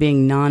point in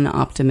being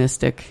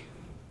non-optimistic,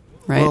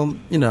 right? Well,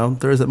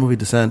 there is that movie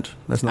Descent.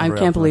 That's not. I very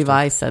can't believe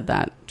I optimistic. said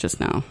that just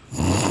now.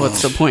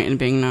 What's the point in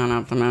being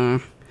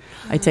non-optimistic?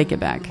 I take it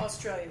back.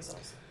 Australia's also.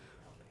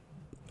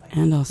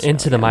 And Australia.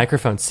 Into the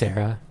microphone,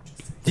 Sarah.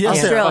 Yes,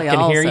 Australia.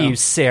 Sarah. I can hear also. you,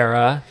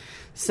 Sarah.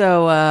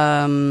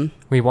 So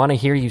We want to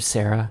hear you,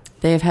 Sarah.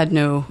 they have had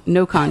no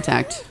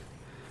contact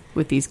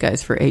with these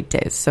guys for 8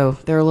 days. So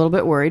they're a little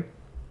bit worried.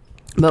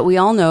 But we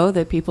all know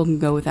that people can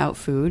go without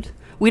food.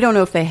 We don't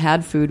know if they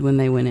had food when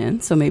they went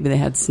in. So maybe they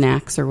had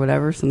snacks or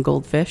whatever, some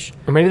goldfish.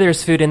 Or maybe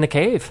there's food in the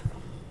cave,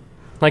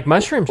 like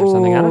mushrooms or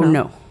something. I don't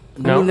know. No.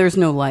 No? I mean, there's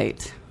no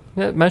light.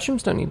 Yeah,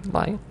 mushrooms don't need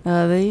light.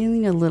 They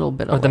need a little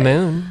bit Or of the light.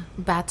 moon.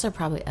 Bats are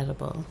probably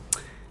edible.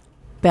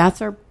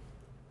 Bats are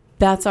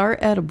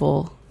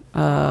edible.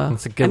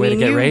 It's a good way to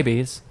get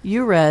rabies.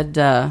 You read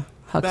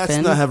Huck Bats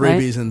Finn, do not have right?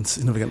 rabies in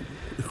significant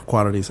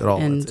quantities at all.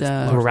 And,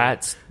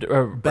 Rats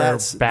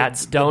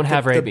don't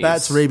have rabies. The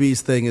bats'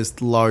 rabies thing is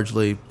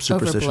largely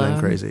superstition Overblown. and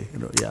crazy.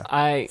 Yeah.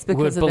 I because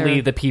would of their-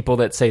 believe the people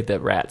that say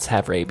that rats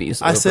have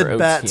rabies. I over said oats,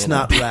 bats,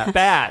 not rats.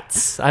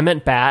 Bats. I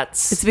meant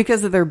bats. It's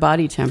because of their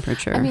body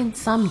temperature. I mean,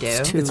 some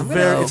do. Too It's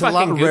low. it's a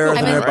lot Fucking rarer Google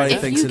than I mean, everybody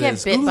if thinks you it get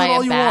is. bit Google by it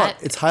all a you bat, want.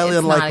 It's highly not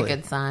unlikely. a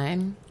good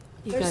sign.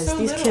 You They're guys, so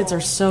these little. kids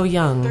are so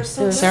young. They're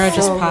so Sarah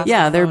just little. popped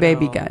Yeah, the they're photo.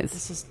 baby guys.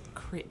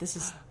 This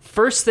is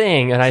First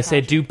thing, and I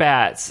say do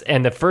bats,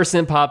 and the first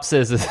thing Pop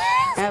says is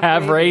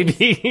have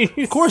rabies.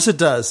 Of course it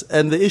does.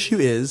 And the issue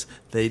is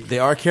they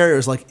are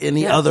carriers like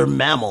any other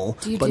mammal,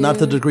 Do you but not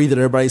the do- degree that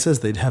everybody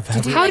says they'd have.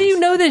 How do you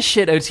know this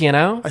shit,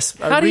 Otieno?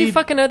 I How do you read-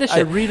 fucking know this I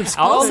shit? read of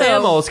All Also-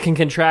 mammals can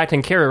contract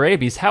and carry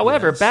rabies.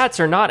 However, Yes. bats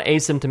are not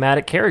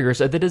asymptomatic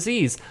carriers of the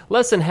disease.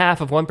 Less than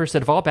half of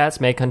 1% of all bats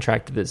may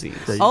contract the disease.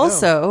 There you go.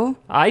 Also,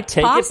 I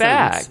take possums. it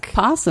back.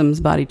 Possums'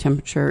 body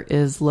temperature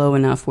is low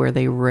enough where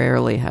they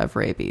rarely have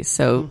rabies.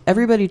 So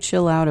everybody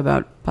chill out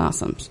about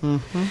possums.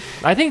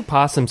 I think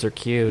possums are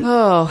cute.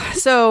 Oh,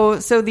 so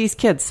these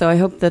kids. So I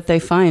hope that they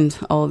find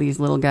all these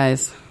little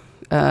guys.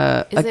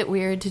 Is it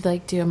weird to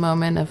do a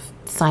moment of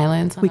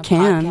silence on We a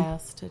can.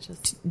 podcast? To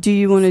just Do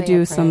you want to Say a do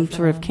prayer some for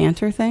sort of them.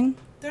 canter thing?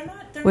 They're not.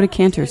 They're What do not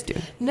cantors do?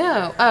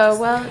 no. Oh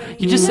well.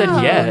 You just said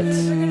no. yet.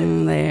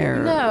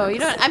 There. No, you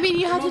don't. I mean,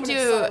 you have to Moment do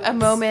of a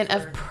silence. moment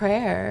of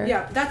prayer.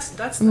 Yeah,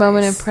 that's A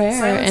moment nice. of prayer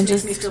Silence and makes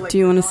just- me feel like Do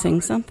you want to we're sing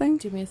on. something?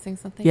 Do you want me to sing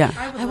something? Yeah.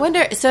 I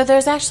wonder. So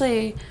there's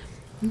actually.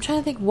 I'm trying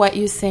to think what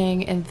you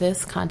sing in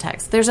this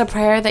context. There's a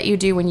prayer that you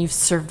do when you've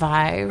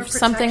survived For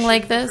something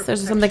like protection, this. for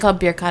There's something called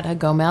Birkat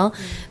HaGomel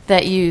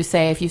that you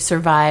say if you've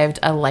survived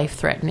a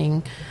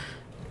life-threatening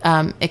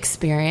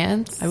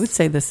experience. I would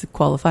say this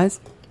qualifies.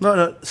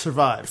 No,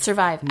 survive.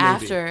 Survive Maybe.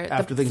 after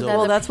things so are then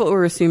Well, the- that's what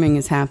we're assuming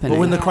is happening. But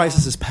when the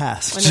crisis is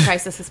past. when the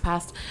crisis has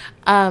passed.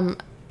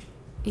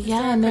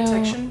 Yeah, no.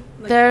 protection?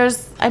 Like-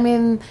 There's, I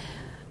mean,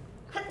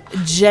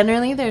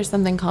 generally there's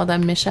something called a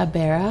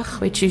mishaberach,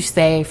 which you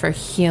say for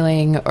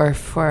healing or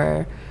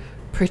for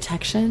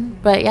protection.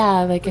 But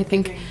yeah, I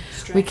think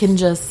we can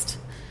just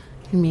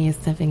me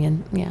stepping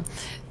in. Yeah,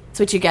 It's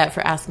what you get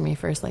for asking me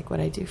first, like what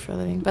I do for a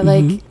living. But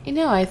like,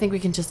 I think we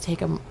can just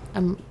take a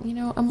moment.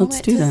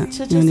 Let's do that.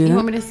 To You just, wanna do that?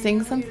 want me to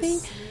sing something?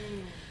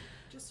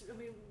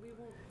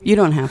 You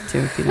don't have to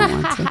if you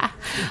don't want to.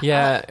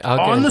 Yeah, I'll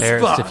On get the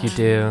embarrassed spot. if you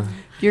do.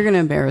 You're going to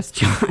embarrass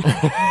John.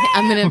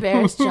 I'm gonna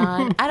embarrass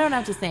John. I don't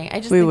have to sing. I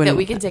just We think that wouldn't.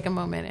 we can take a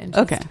moment and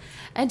just, Okay.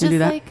 and We'll just do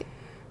that. like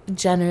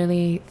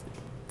generally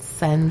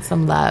send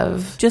some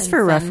love. Just and for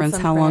send reference,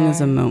 some how long is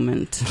a prayer.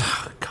 moment?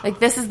 Like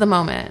this is the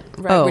moment.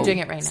 Right, we're doing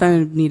it right now. So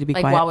I need to be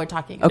like quiet. while we're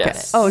talking about Okay.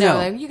 it. Oh, no.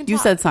 like, you can You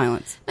talk. said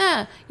silence.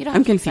 Nah, you don't I'm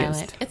have to be confused.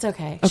 silent. It's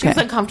okay. Okay. She was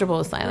uncomfortable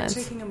with silence.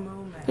 Taking a moment.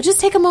 But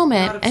just take a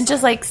moment Out of and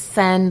just sight. like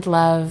send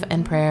love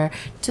and prayer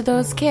to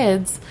those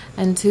kids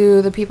and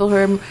to the people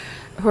who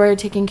are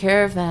taking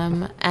care of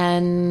them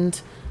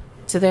and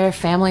to their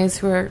families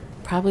who are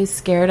probably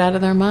scared out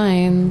of their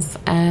minds,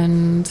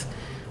 and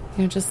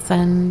just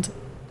send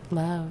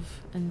love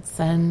and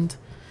send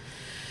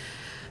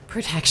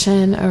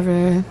protection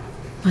over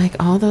like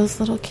all those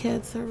little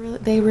kids.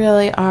 They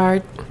really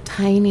are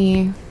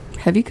tiny.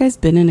 Have you guys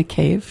been in a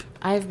cave?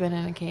 I've been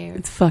in a cave.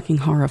 It's fucking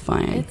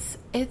horrifying.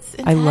 It's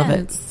intense. I love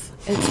it.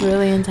 It's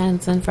really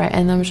intense and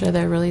and I'm sure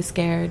they're really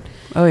scared.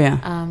 Oh,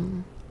 yeah.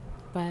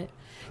 But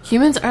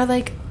humans are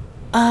like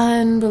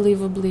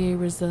unbelievably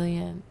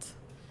resilient.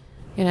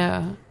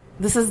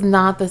 This is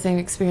not the same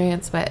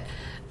experience, but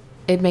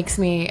it makes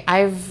me.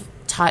 I've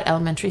taught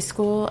elementary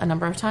school a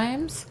number of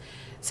times,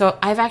 so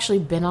I've actually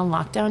been on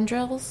lockdown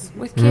drills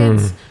with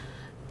kids.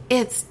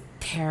 It's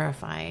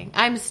terrifying.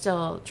 I'm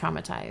still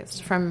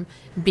traumatized from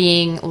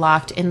being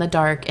locked in the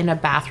dark in a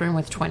bathroom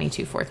with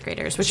 22 fourth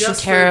graders, which Just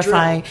is for a drill.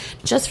 terrifying.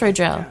 Just for a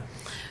drill.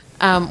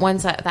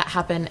 Once that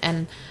happened,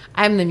 and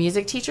I'm the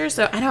music teacher,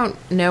 so I don't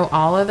know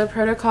all of the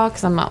protocol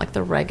because I'm not like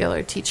the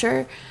regular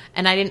teacher,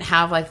 and I didn't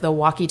have like the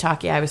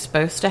walkie-talkie I was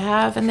supposed to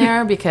have in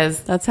there because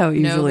That's how it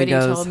usually nobody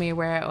goes. told me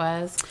where it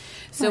was. I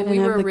So didn't we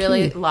have were the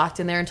really key. locked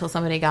in there until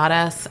somebody got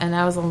us, and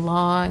that was a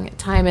long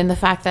time. And the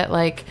fact that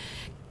like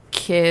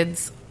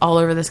kids all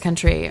over this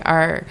country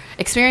are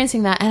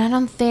experiencing that, and I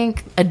don't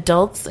think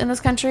adults in this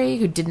country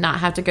who did not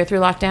have to go through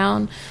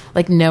lockdown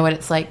like know what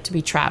it's like to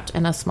be trapped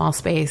in a small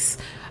space,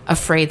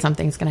 afraid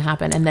something's going to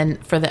happen, and then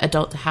for the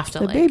adult to have to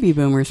The like baby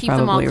boomers keep them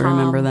all probably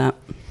remember calm. that.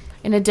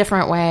 In a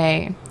different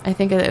way. I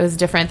think it was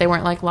different. They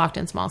weren't like locked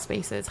in small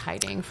spaces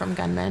hiding from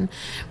gunmen.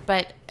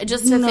 But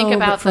just to think No,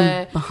 about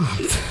but the from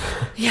bombs.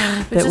 yeah,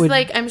 but that just would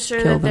like I'm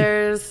sure kill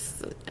that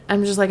them.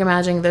 I'm just like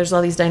imagining there's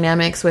all these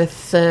dynamics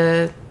with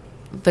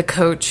the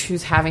coach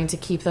who's having to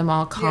keep them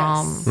all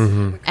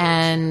calm,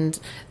 and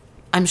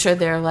I'm sure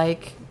they're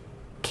like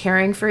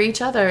caring for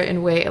each other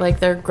in way like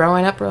they're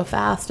growing up real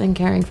fast and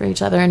caring for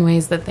each other in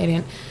ways that they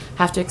didn't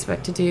have to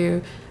expect to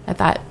do at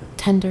that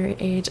tender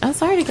age. I'm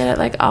sorry to get it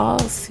like all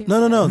serious.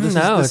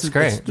 No. It's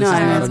great. No, I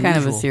mean, not it's kind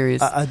of a unusual.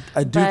 serious- I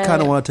do But-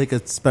 kind of want to take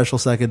a special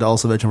second to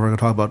also mention we're going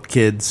to talk about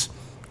kids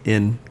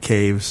in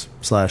caves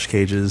 /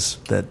 cages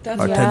that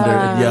are tender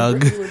and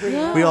young.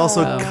 Yeah. We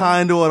also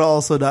kind of want to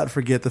also not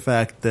forget the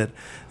fact that,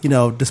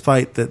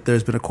 despite that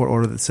there's been a court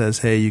order that says,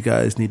 hey, you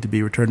guys need to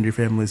be returned to your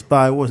families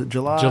by, what was it,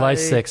 July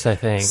 6th, I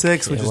think.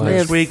 6th, which It is was. They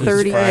next have week, which is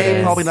 30 Friday.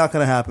 days. Probably not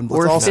going to happen. But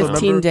Or let's also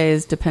 15 remember,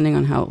 days, depending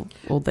on how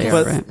old they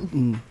but are,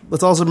 right?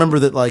 let's also remember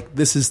that like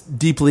this is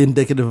deeply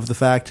indicative of the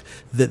fact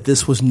that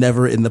this was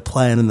never in the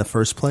plan in the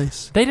first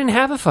place. They didn't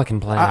have a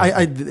fucking plan.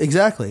 I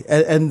exactly,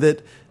 and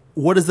that.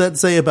 What does that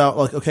say about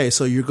like? Okay,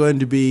 so you're going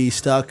to be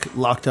stuck,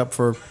 locked up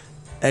for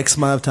X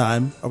amount of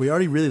time. Are we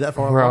already really that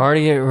far?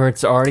 along?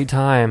 It's already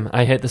time.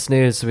 I hit the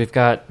snooze, so we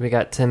got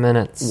 10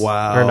 minutes.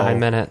 Wow. Or 9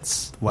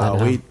 minutes. Wow,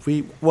 I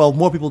know. well,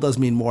 more people does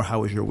mean more. How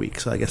was your week?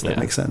 So I guess that Yeah.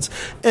 makes sense.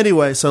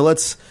 Anyway, so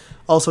let's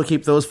also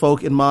keep those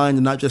folk in mind,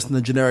 and not just in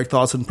the generic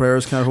thoughts and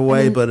prayers kind of a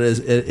way, but as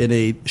in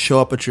a show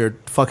up at your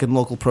fucking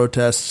local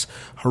protests,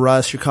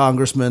 harass your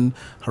congressman,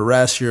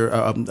 harass your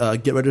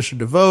get registered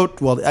to vote.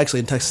 Well,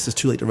 actually, in Texas, it's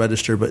too late to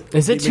register. But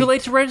Is it too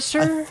late to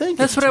register? I think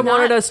That's it's what I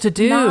wanted us to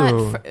do.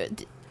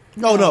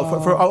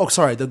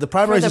 Sorry. The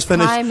primaries For the is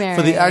finished primary.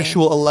 for the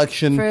actual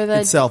election For the-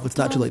 itself. It's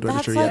not too late to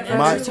register That's yet.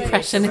 like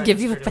suppression to give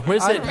you the When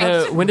is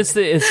it? When is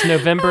it's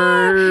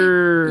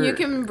November? You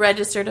can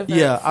register to vote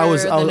Yeah, for I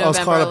was the caught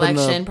November up in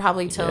the- election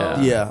probably till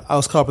Yeah, I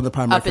was caught up in the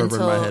primary Up fervor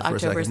in my until head for a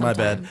October second. My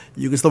bad. sometime.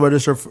 You can still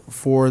register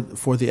for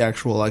the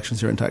actual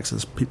elections here in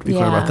Texas. Be clear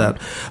Yeah. about that.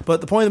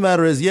 But the point of the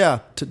matter is,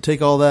 to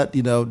take all that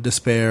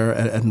despair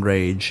and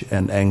rage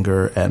and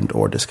anger and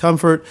or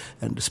discomfort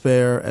and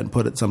despair and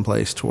put it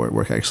someplace to where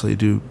it can actually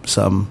do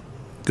some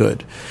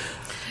good.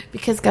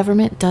 because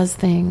government does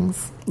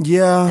things.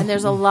 Yeah, And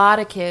there's a lot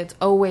of kids,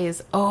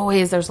 always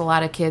there's a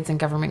lot of kids in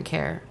government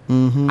care.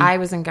 I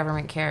was in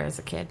government care as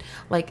a kid.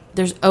 Like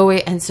there's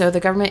always, and so the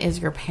government is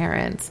your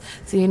parents.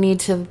 So you need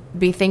to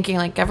be thinking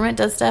like government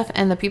does stuff,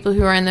 and the people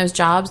who are in those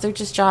jobs, they're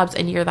just jobs,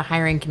 and you're the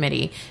hiring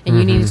committee, and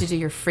you need to do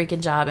your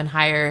freaking job and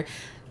hire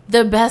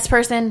the best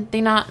person.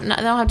 They don't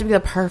have to be the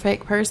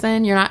perfect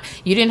person. You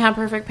didn't have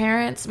perfect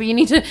parents, but you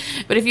need to.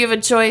 But if you have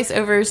a choice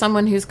over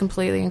someone who's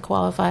completely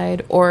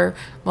unqualified or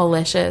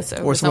malicious,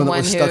 over or someone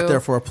that was who, stuck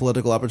there for a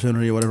political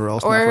opportunity or whatever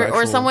else, not for or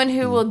actual- someone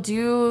who will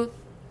do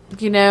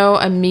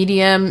a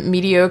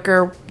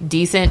mediocre,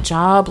 decent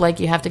job, like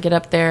you have to get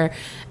up there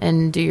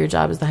and do your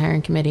job as the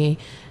hiring committee,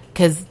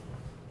 because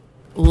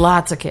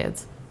lots of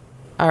kids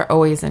are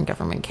always in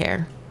government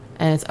care,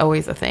 and it's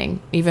always a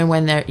thing, even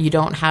when you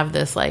don't have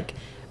this like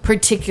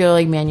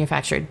particularly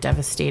manufactured,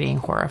 devastating,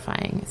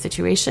 horrifying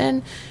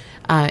situation.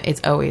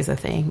 It's always a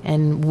thing,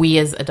 and we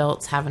as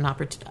adults have an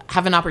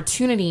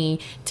opportunity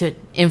to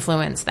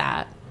influence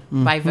that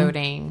by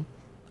voting.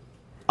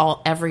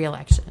 Every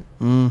election,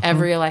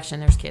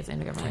 there's kids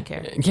in government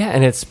care. Yeah,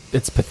 and it's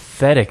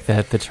pathetic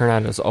that the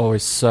turnout is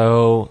always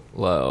so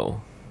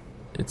low.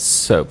 It's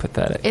so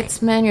pathetic.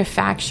 It's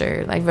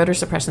manufactured. Like voter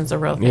suppression is a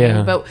real thing.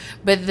 Yeah.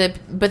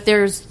 But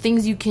there's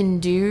things you can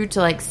do to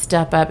like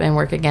step up and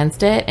work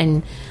against it,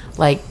 and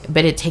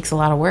but it takes a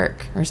lot of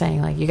work. We're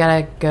saying like you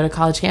gotta go to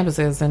college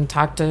campuses and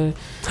talk to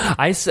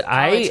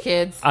college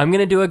kids. I'm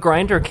gonna do a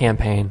Grindr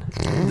campaign.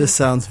 This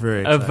sounds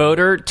very exciting. A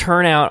voter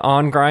turnout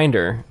on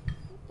Grindr.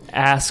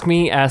 Ask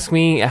me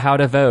how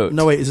to vote.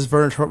 No, wait, is this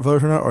voter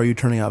turnout, or are you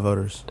turning out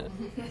voters?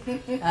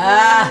 Doesn't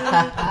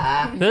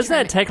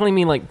that technically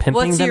mean like pimping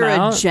What's them your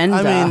out? agenda?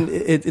 I mean,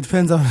 it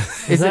depends on...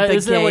 Is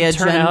it the gay what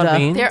turnout agenda?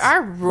 means? There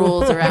are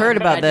rules around Heard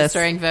about this.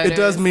 registering voters. It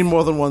does mean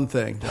more than one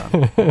thing,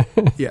 John.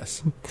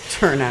 Yes.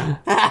 Turnout.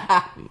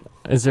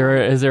 Is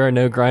there a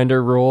no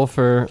Grindr rule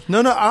for?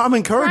 No, I'm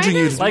encouraging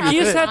you to Like do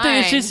you just it. have to.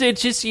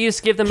 It's just you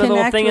just give them a little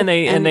Connect thing and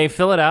with- they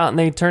fill it out and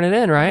they turn it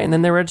in, right, and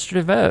then they're registered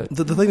to vote.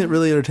 The thing that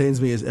really entertains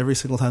me is every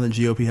single time the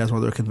GOP has one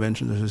of their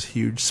conventions, there's this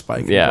huge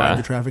spike in Yeah.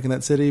 Grindr traffic in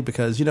that city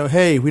because,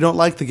 hey, we don't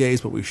like the gays,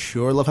 but we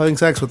sure love having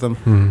sex with them.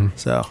 Mm-hmm.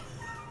 So,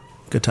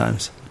 good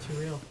times. Too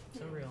real.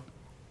 So real.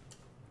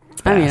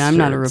 I mean, I'm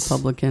not a Bastards.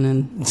 Republican,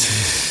 and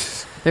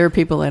there are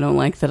people I don't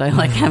like that I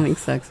like having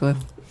sex with.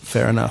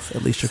 Fair enough.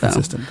 At least you're So,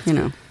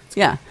 consistent.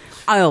 Yeah.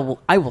 I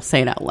will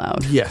say it out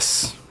loud.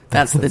 Yes.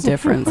 That's the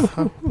difference.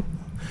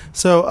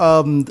 So,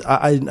 we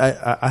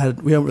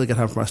haven't really got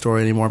time for my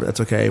story anymore, but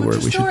that's okay. What's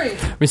your We should.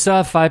 story? We still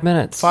have 5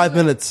 minutes. 5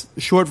 minutes.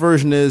 Short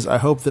version is I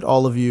hope that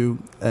all of you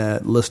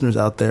listeners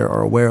out there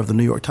are aware of the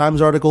New York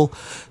Times article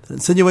that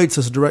insinuates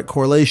there's a direct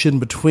correlation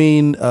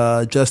between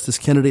Justice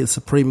Kennedy at the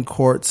Supreme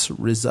Court's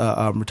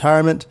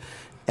retirement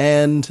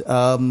and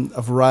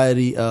a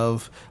variety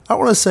of, I don't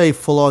want to say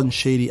full-on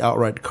shady,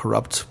 outright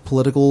corrupt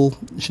political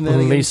At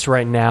shenanigans. least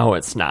right now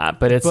it's not,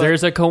 but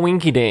there's a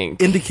coinky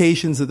dink.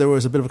 Indications that there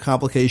was a bit of a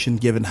complication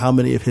given how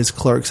many of his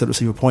clerks had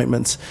received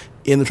appointments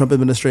in the Trump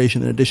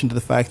administration, in addition to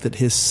the fact that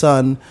his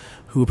son,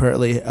 who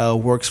apparently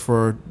works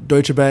for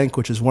Deutsche Bank,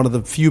 which is one of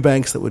the few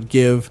banks that would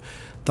give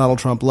Donald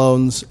Trump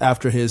loans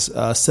after his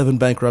 7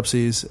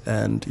 bankruptcies,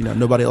 and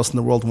nobody else in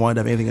the world wanted to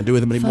have anything to do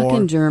with him anymore.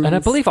 Fucking Germans. And I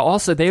believe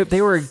also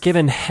they were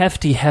given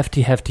hefty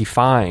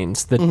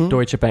fines that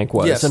Deutsche Bank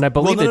was. Yes. And I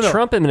believe Well, no. the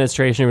Trump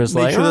administration was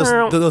Make like,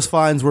 sure those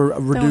fines were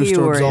reduced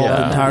you or worry absolved about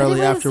it. entirely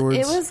But afterwards.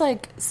 It was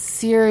like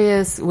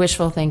serious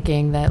wishful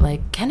thinking that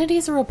like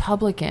Kennedy's a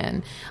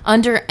Republican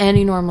under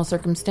any normal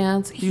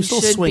circumstance. He still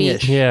should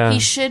swing-ish. be. Yeah. He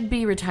should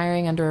be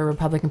retiring under a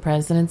Republican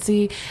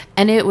presidency,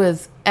 and it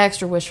was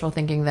extra wishful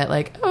thinking that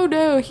like, oh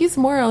no, he's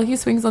moral. He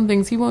swings on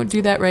things. He won't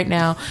do that right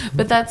now.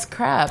 But that's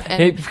crap.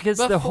 And because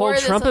the whole before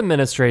this- Trump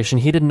administration,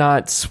 he did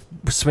not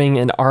swing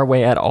in our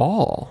way at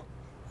all.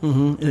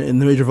 in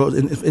the major votes,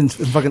 in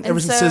fucking ever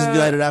And since so- Citizens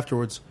United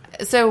afterwards.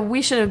 So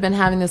we should have been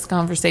having this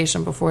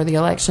conversation before the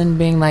election,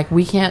 being like,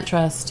 we can't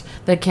trust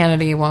that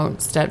Kennedy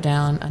won't step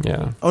down.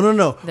 Yeah. Oh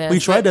no! This- We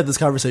tried to have this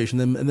conversation,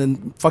 and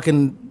then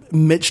fucking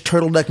Mitch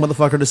turtleneck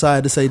motherfucker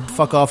decided to say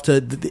 "fuck off" to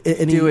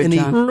any Do it,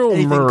 John.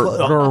 anything.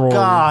 Oh,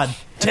 God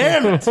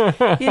damn it!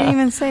 He didn't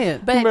even say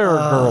it. But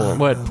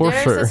What? Poor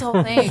there's sure. this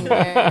whole thing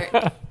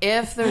where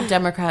if the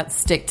Democrats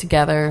stick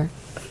together,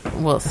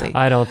 we'll see.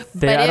 I don't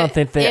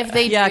think they. If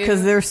they Yeah, do,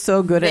 because they're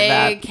so good they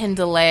at that. can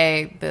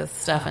delay this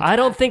stuff. I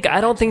don't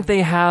think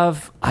they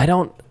have.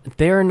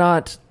 They're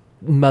not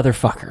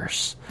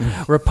motherfuckers.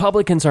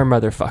 Republicans are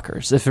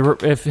motherfuckers.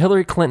 If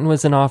Hillary Clinton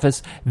was in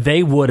office,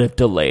 they would have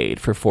delayed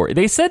for 4.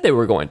 They said they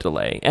were going to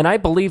delay, and I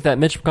believe that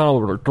Mitch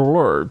McConnell would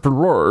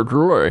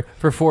delay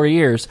for 4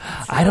 years.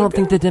 I don't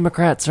think the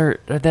Democrats are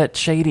that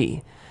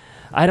shady.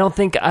 I don't.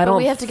 But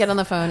we have to get on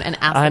the phone and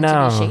ask I them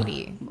to know. be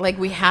shady. Like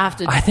we have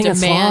to I think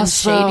it's demand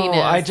lost.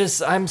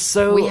 shadiness. I have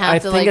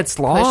to, think like, it's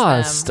push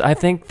lost. them. I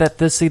think that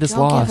this seat is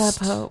Don't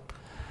lost. give up hope.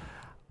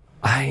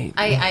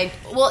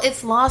 Well,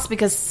 It's lost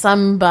because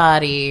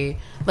somebody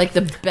like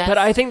the best. but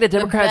I think the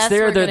Democrats best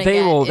there, we're gonna they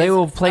get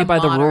will is play a by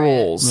the moderate.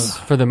 rules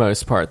for the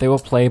most part. They will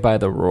play by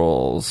the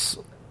rules.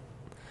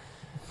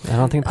 I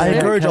don't think. I they're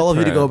encourage all of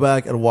you to go cutthroat.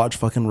 back and watch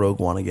fucking Rogue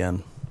One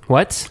again.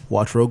 What?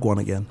 Watch Rogue One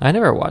again. I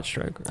never watched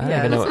Rogue. I don't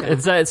Yeah, even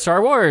know. It's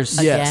Star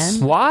Wars. Yes.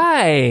 Again?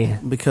 Why?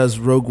 Because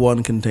Rogue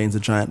One contains a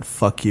giant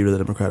fuck you to the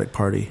Democratic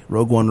Party.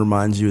 Rogue One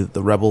reminds you that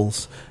the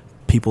rebels,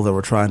 people that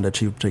were trying to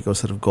achieve a particular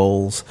set of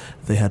goals,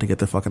 they had to get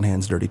their fucking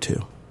hands dirty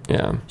too.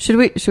 Yeah. Should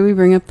we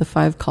bring up the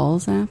 5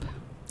 calls app?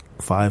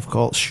 5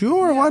 calls.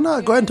 Sure, why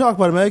not? Go ahead and talk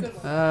about it, Meg.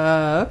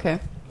 Okay.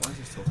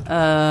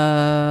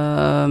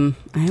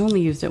 I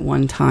only used it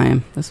one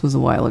time. This was a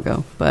while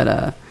ago,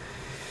 but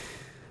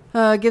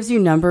Gives you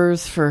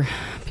numbers for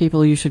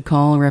people you should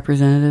call,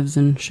 representatives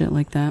and shit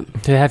like that.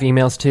 Do they have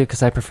emails too?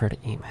 Because I prefer to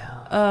email.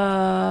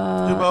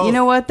 You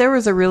know what? There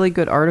was a really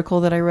good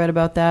article that I read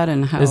about that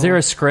and how. Is there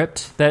a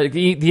script that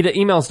the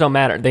emails don't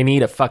matter? They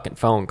need a fucking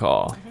phone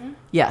call.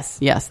 Yes,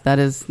 that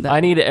is. That.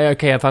 I need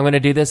if I'm going to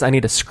do this, I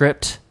need a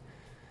script.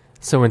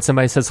 So when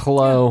somebody says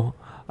hello,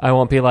 I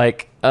won't be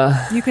like.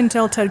 You can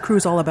tell Ted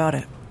Cruz all about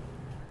it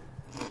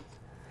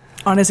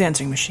on his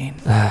answering machine.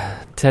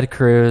 Ted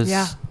Cruz.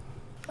 Yeah.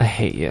 I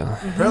hate you.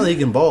 Apparently he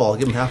can bowl. I'll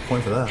give him half a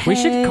point for that. We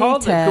should call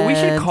them. We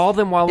should call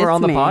them while we're It's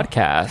on the me.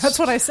 podcast. That's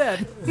what I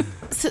said.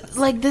 So,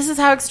 like, this is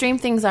how extreme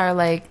things are.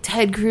 Like,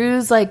 Ted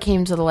Cruz, like,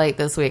 came to the light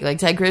this week. Like,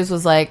 Ted Cruz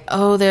was like,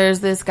 oh,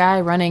 there's this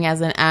guy running as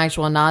an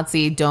actual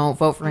Nazi. Don't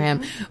vote for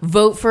him.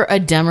 Vote for a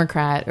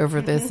Democrat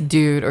over this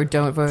dude, or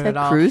don't vote Ted at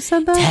all. Cruz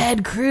said that?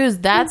 Ted Cruz.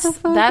 That's the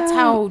fuck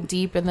how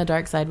deep in the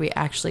dark side we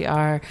actually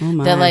are. Oh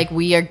my. That, like,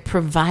 we are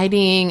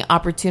providing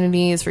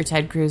opportunities for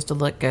Ted Cruz to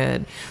look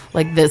good.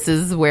 Like, this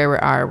is where we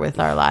are with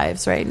our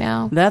lives right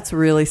now. That's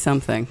really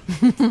something.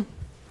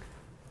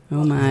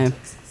 Oh my.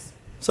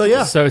 So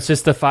yeah, So it's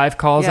just the 5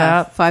 calls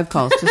app. 5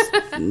 calls. Just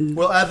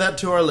we'll add that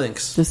to our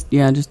links. just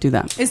do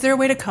that. Is there a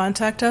way to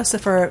contact us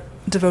if our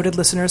devoted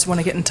listeners want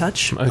to get in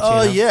touch?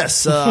 Oh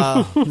yes,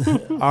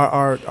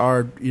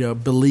 our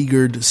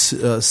beleaguered,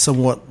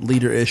 somewhat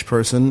leader-ish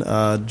person,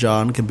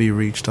 John, can be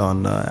reached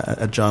on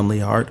at John Lee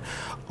Hart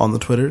on the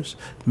Twitters.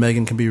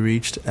 Megan can be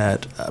reached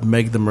at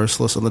Meg the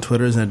Merciless on the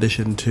Twitters, in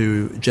addition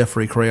to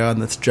Jeffrey Crayon.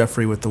 That's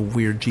Jeffrey with the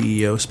weird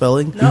GEO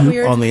spelling. Not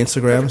weird. On the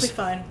Instagrams. Perfectly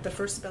fine. The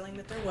first spelling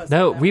that there was.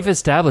 No, we've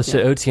established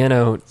that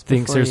Otieno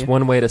thinks Before there's you-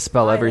 one way to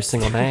spell every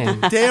single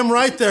name. Damn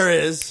right there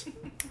is.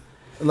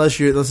 Unless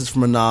it's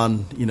from a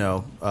non,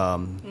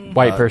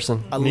 White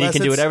person. And you unless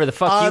can do it's- whatever the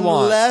fuck you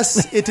want.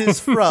 Unless it is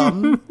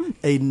from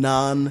a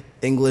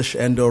non-English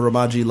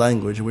Indo-Ramaji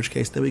language, in which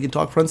case then we can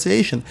talk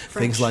pronunciation.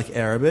 Things like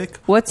Arabic.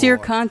 What's your or-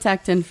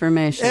 contact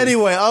information?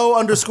 Anyway,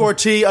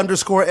 O_T_N_O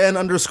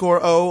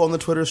on the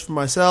Twitters for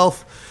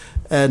myself.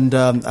 And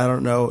I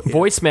don't know.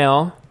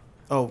 Voicemail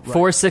Oh, right.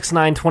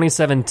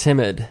 46927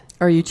 timid.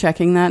 Are you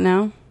checking that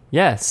now?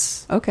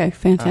 Yes. Okay,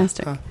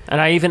 fantastic. And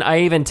I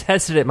even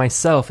tested it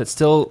myself. It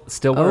still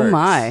works. Oh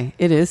my,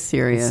 it is It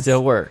serious.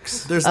 still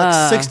works. There's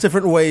like 6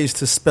 different ways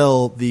to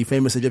spell the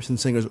famous Egyptian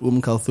singers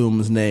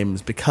Kulthum's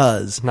names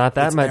because Not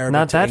that it's much- Arabic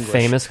not to that English.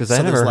 famous, 'cause I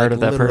So never there's, heard of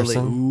that literally,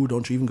 person. Ooh,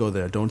 don't you even go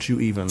there. Don't you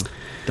even.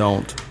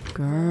 Don't.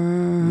 Girl.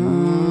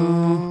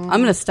 I'm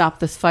going to stop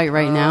this fight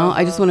right now.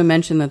 I just want to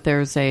mention that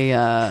there's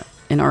an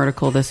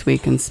article this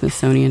week in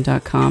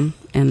Smithsonian.com,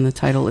 and the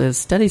title is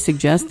 "Studies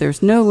Suggest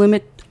There's No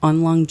Limit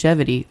on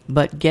Longevity,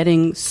 but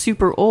Getting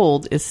Super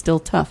Old is Still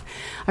Tough."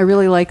 I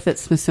really like that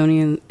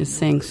Smithsonian is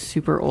saying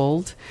super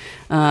old,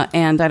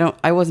 and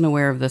I wasn't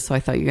aware of this, so I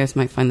thought you guys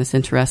might find this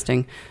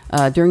interesting.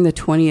 During the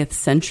 20th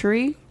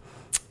century,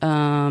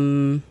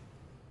 due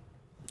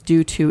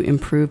to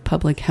improved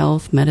public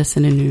health,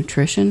 medicine, and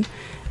nutrition,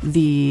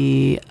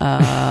 the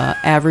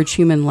average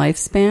human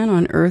lifespan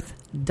on Earth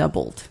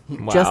doubled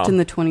just in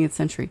the 20th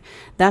century.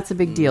 That's a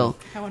big deal.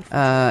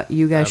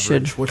 You guys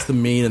should. Average. What's the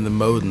mean and the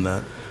mode in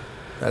that?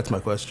 That's my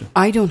question.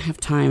 I don't have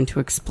time to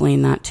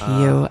explain that to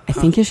you. I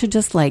think you should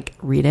just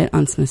read it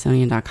on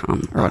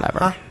Smithsonian.com or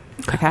whatever.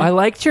 Okay. I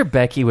liked your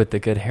Becky with the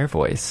good hair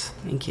voice.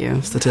 Thank you.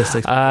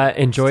 Statistics.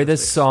 Enjoy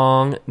this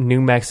song,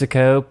 New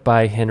Mexico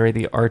by Henry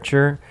the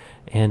Archer,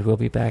 and we'll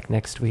be back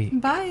next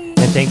week. Bye.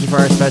 And thank you for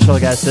our special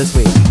guest this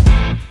week.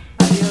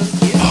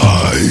 Adios.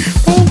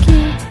 I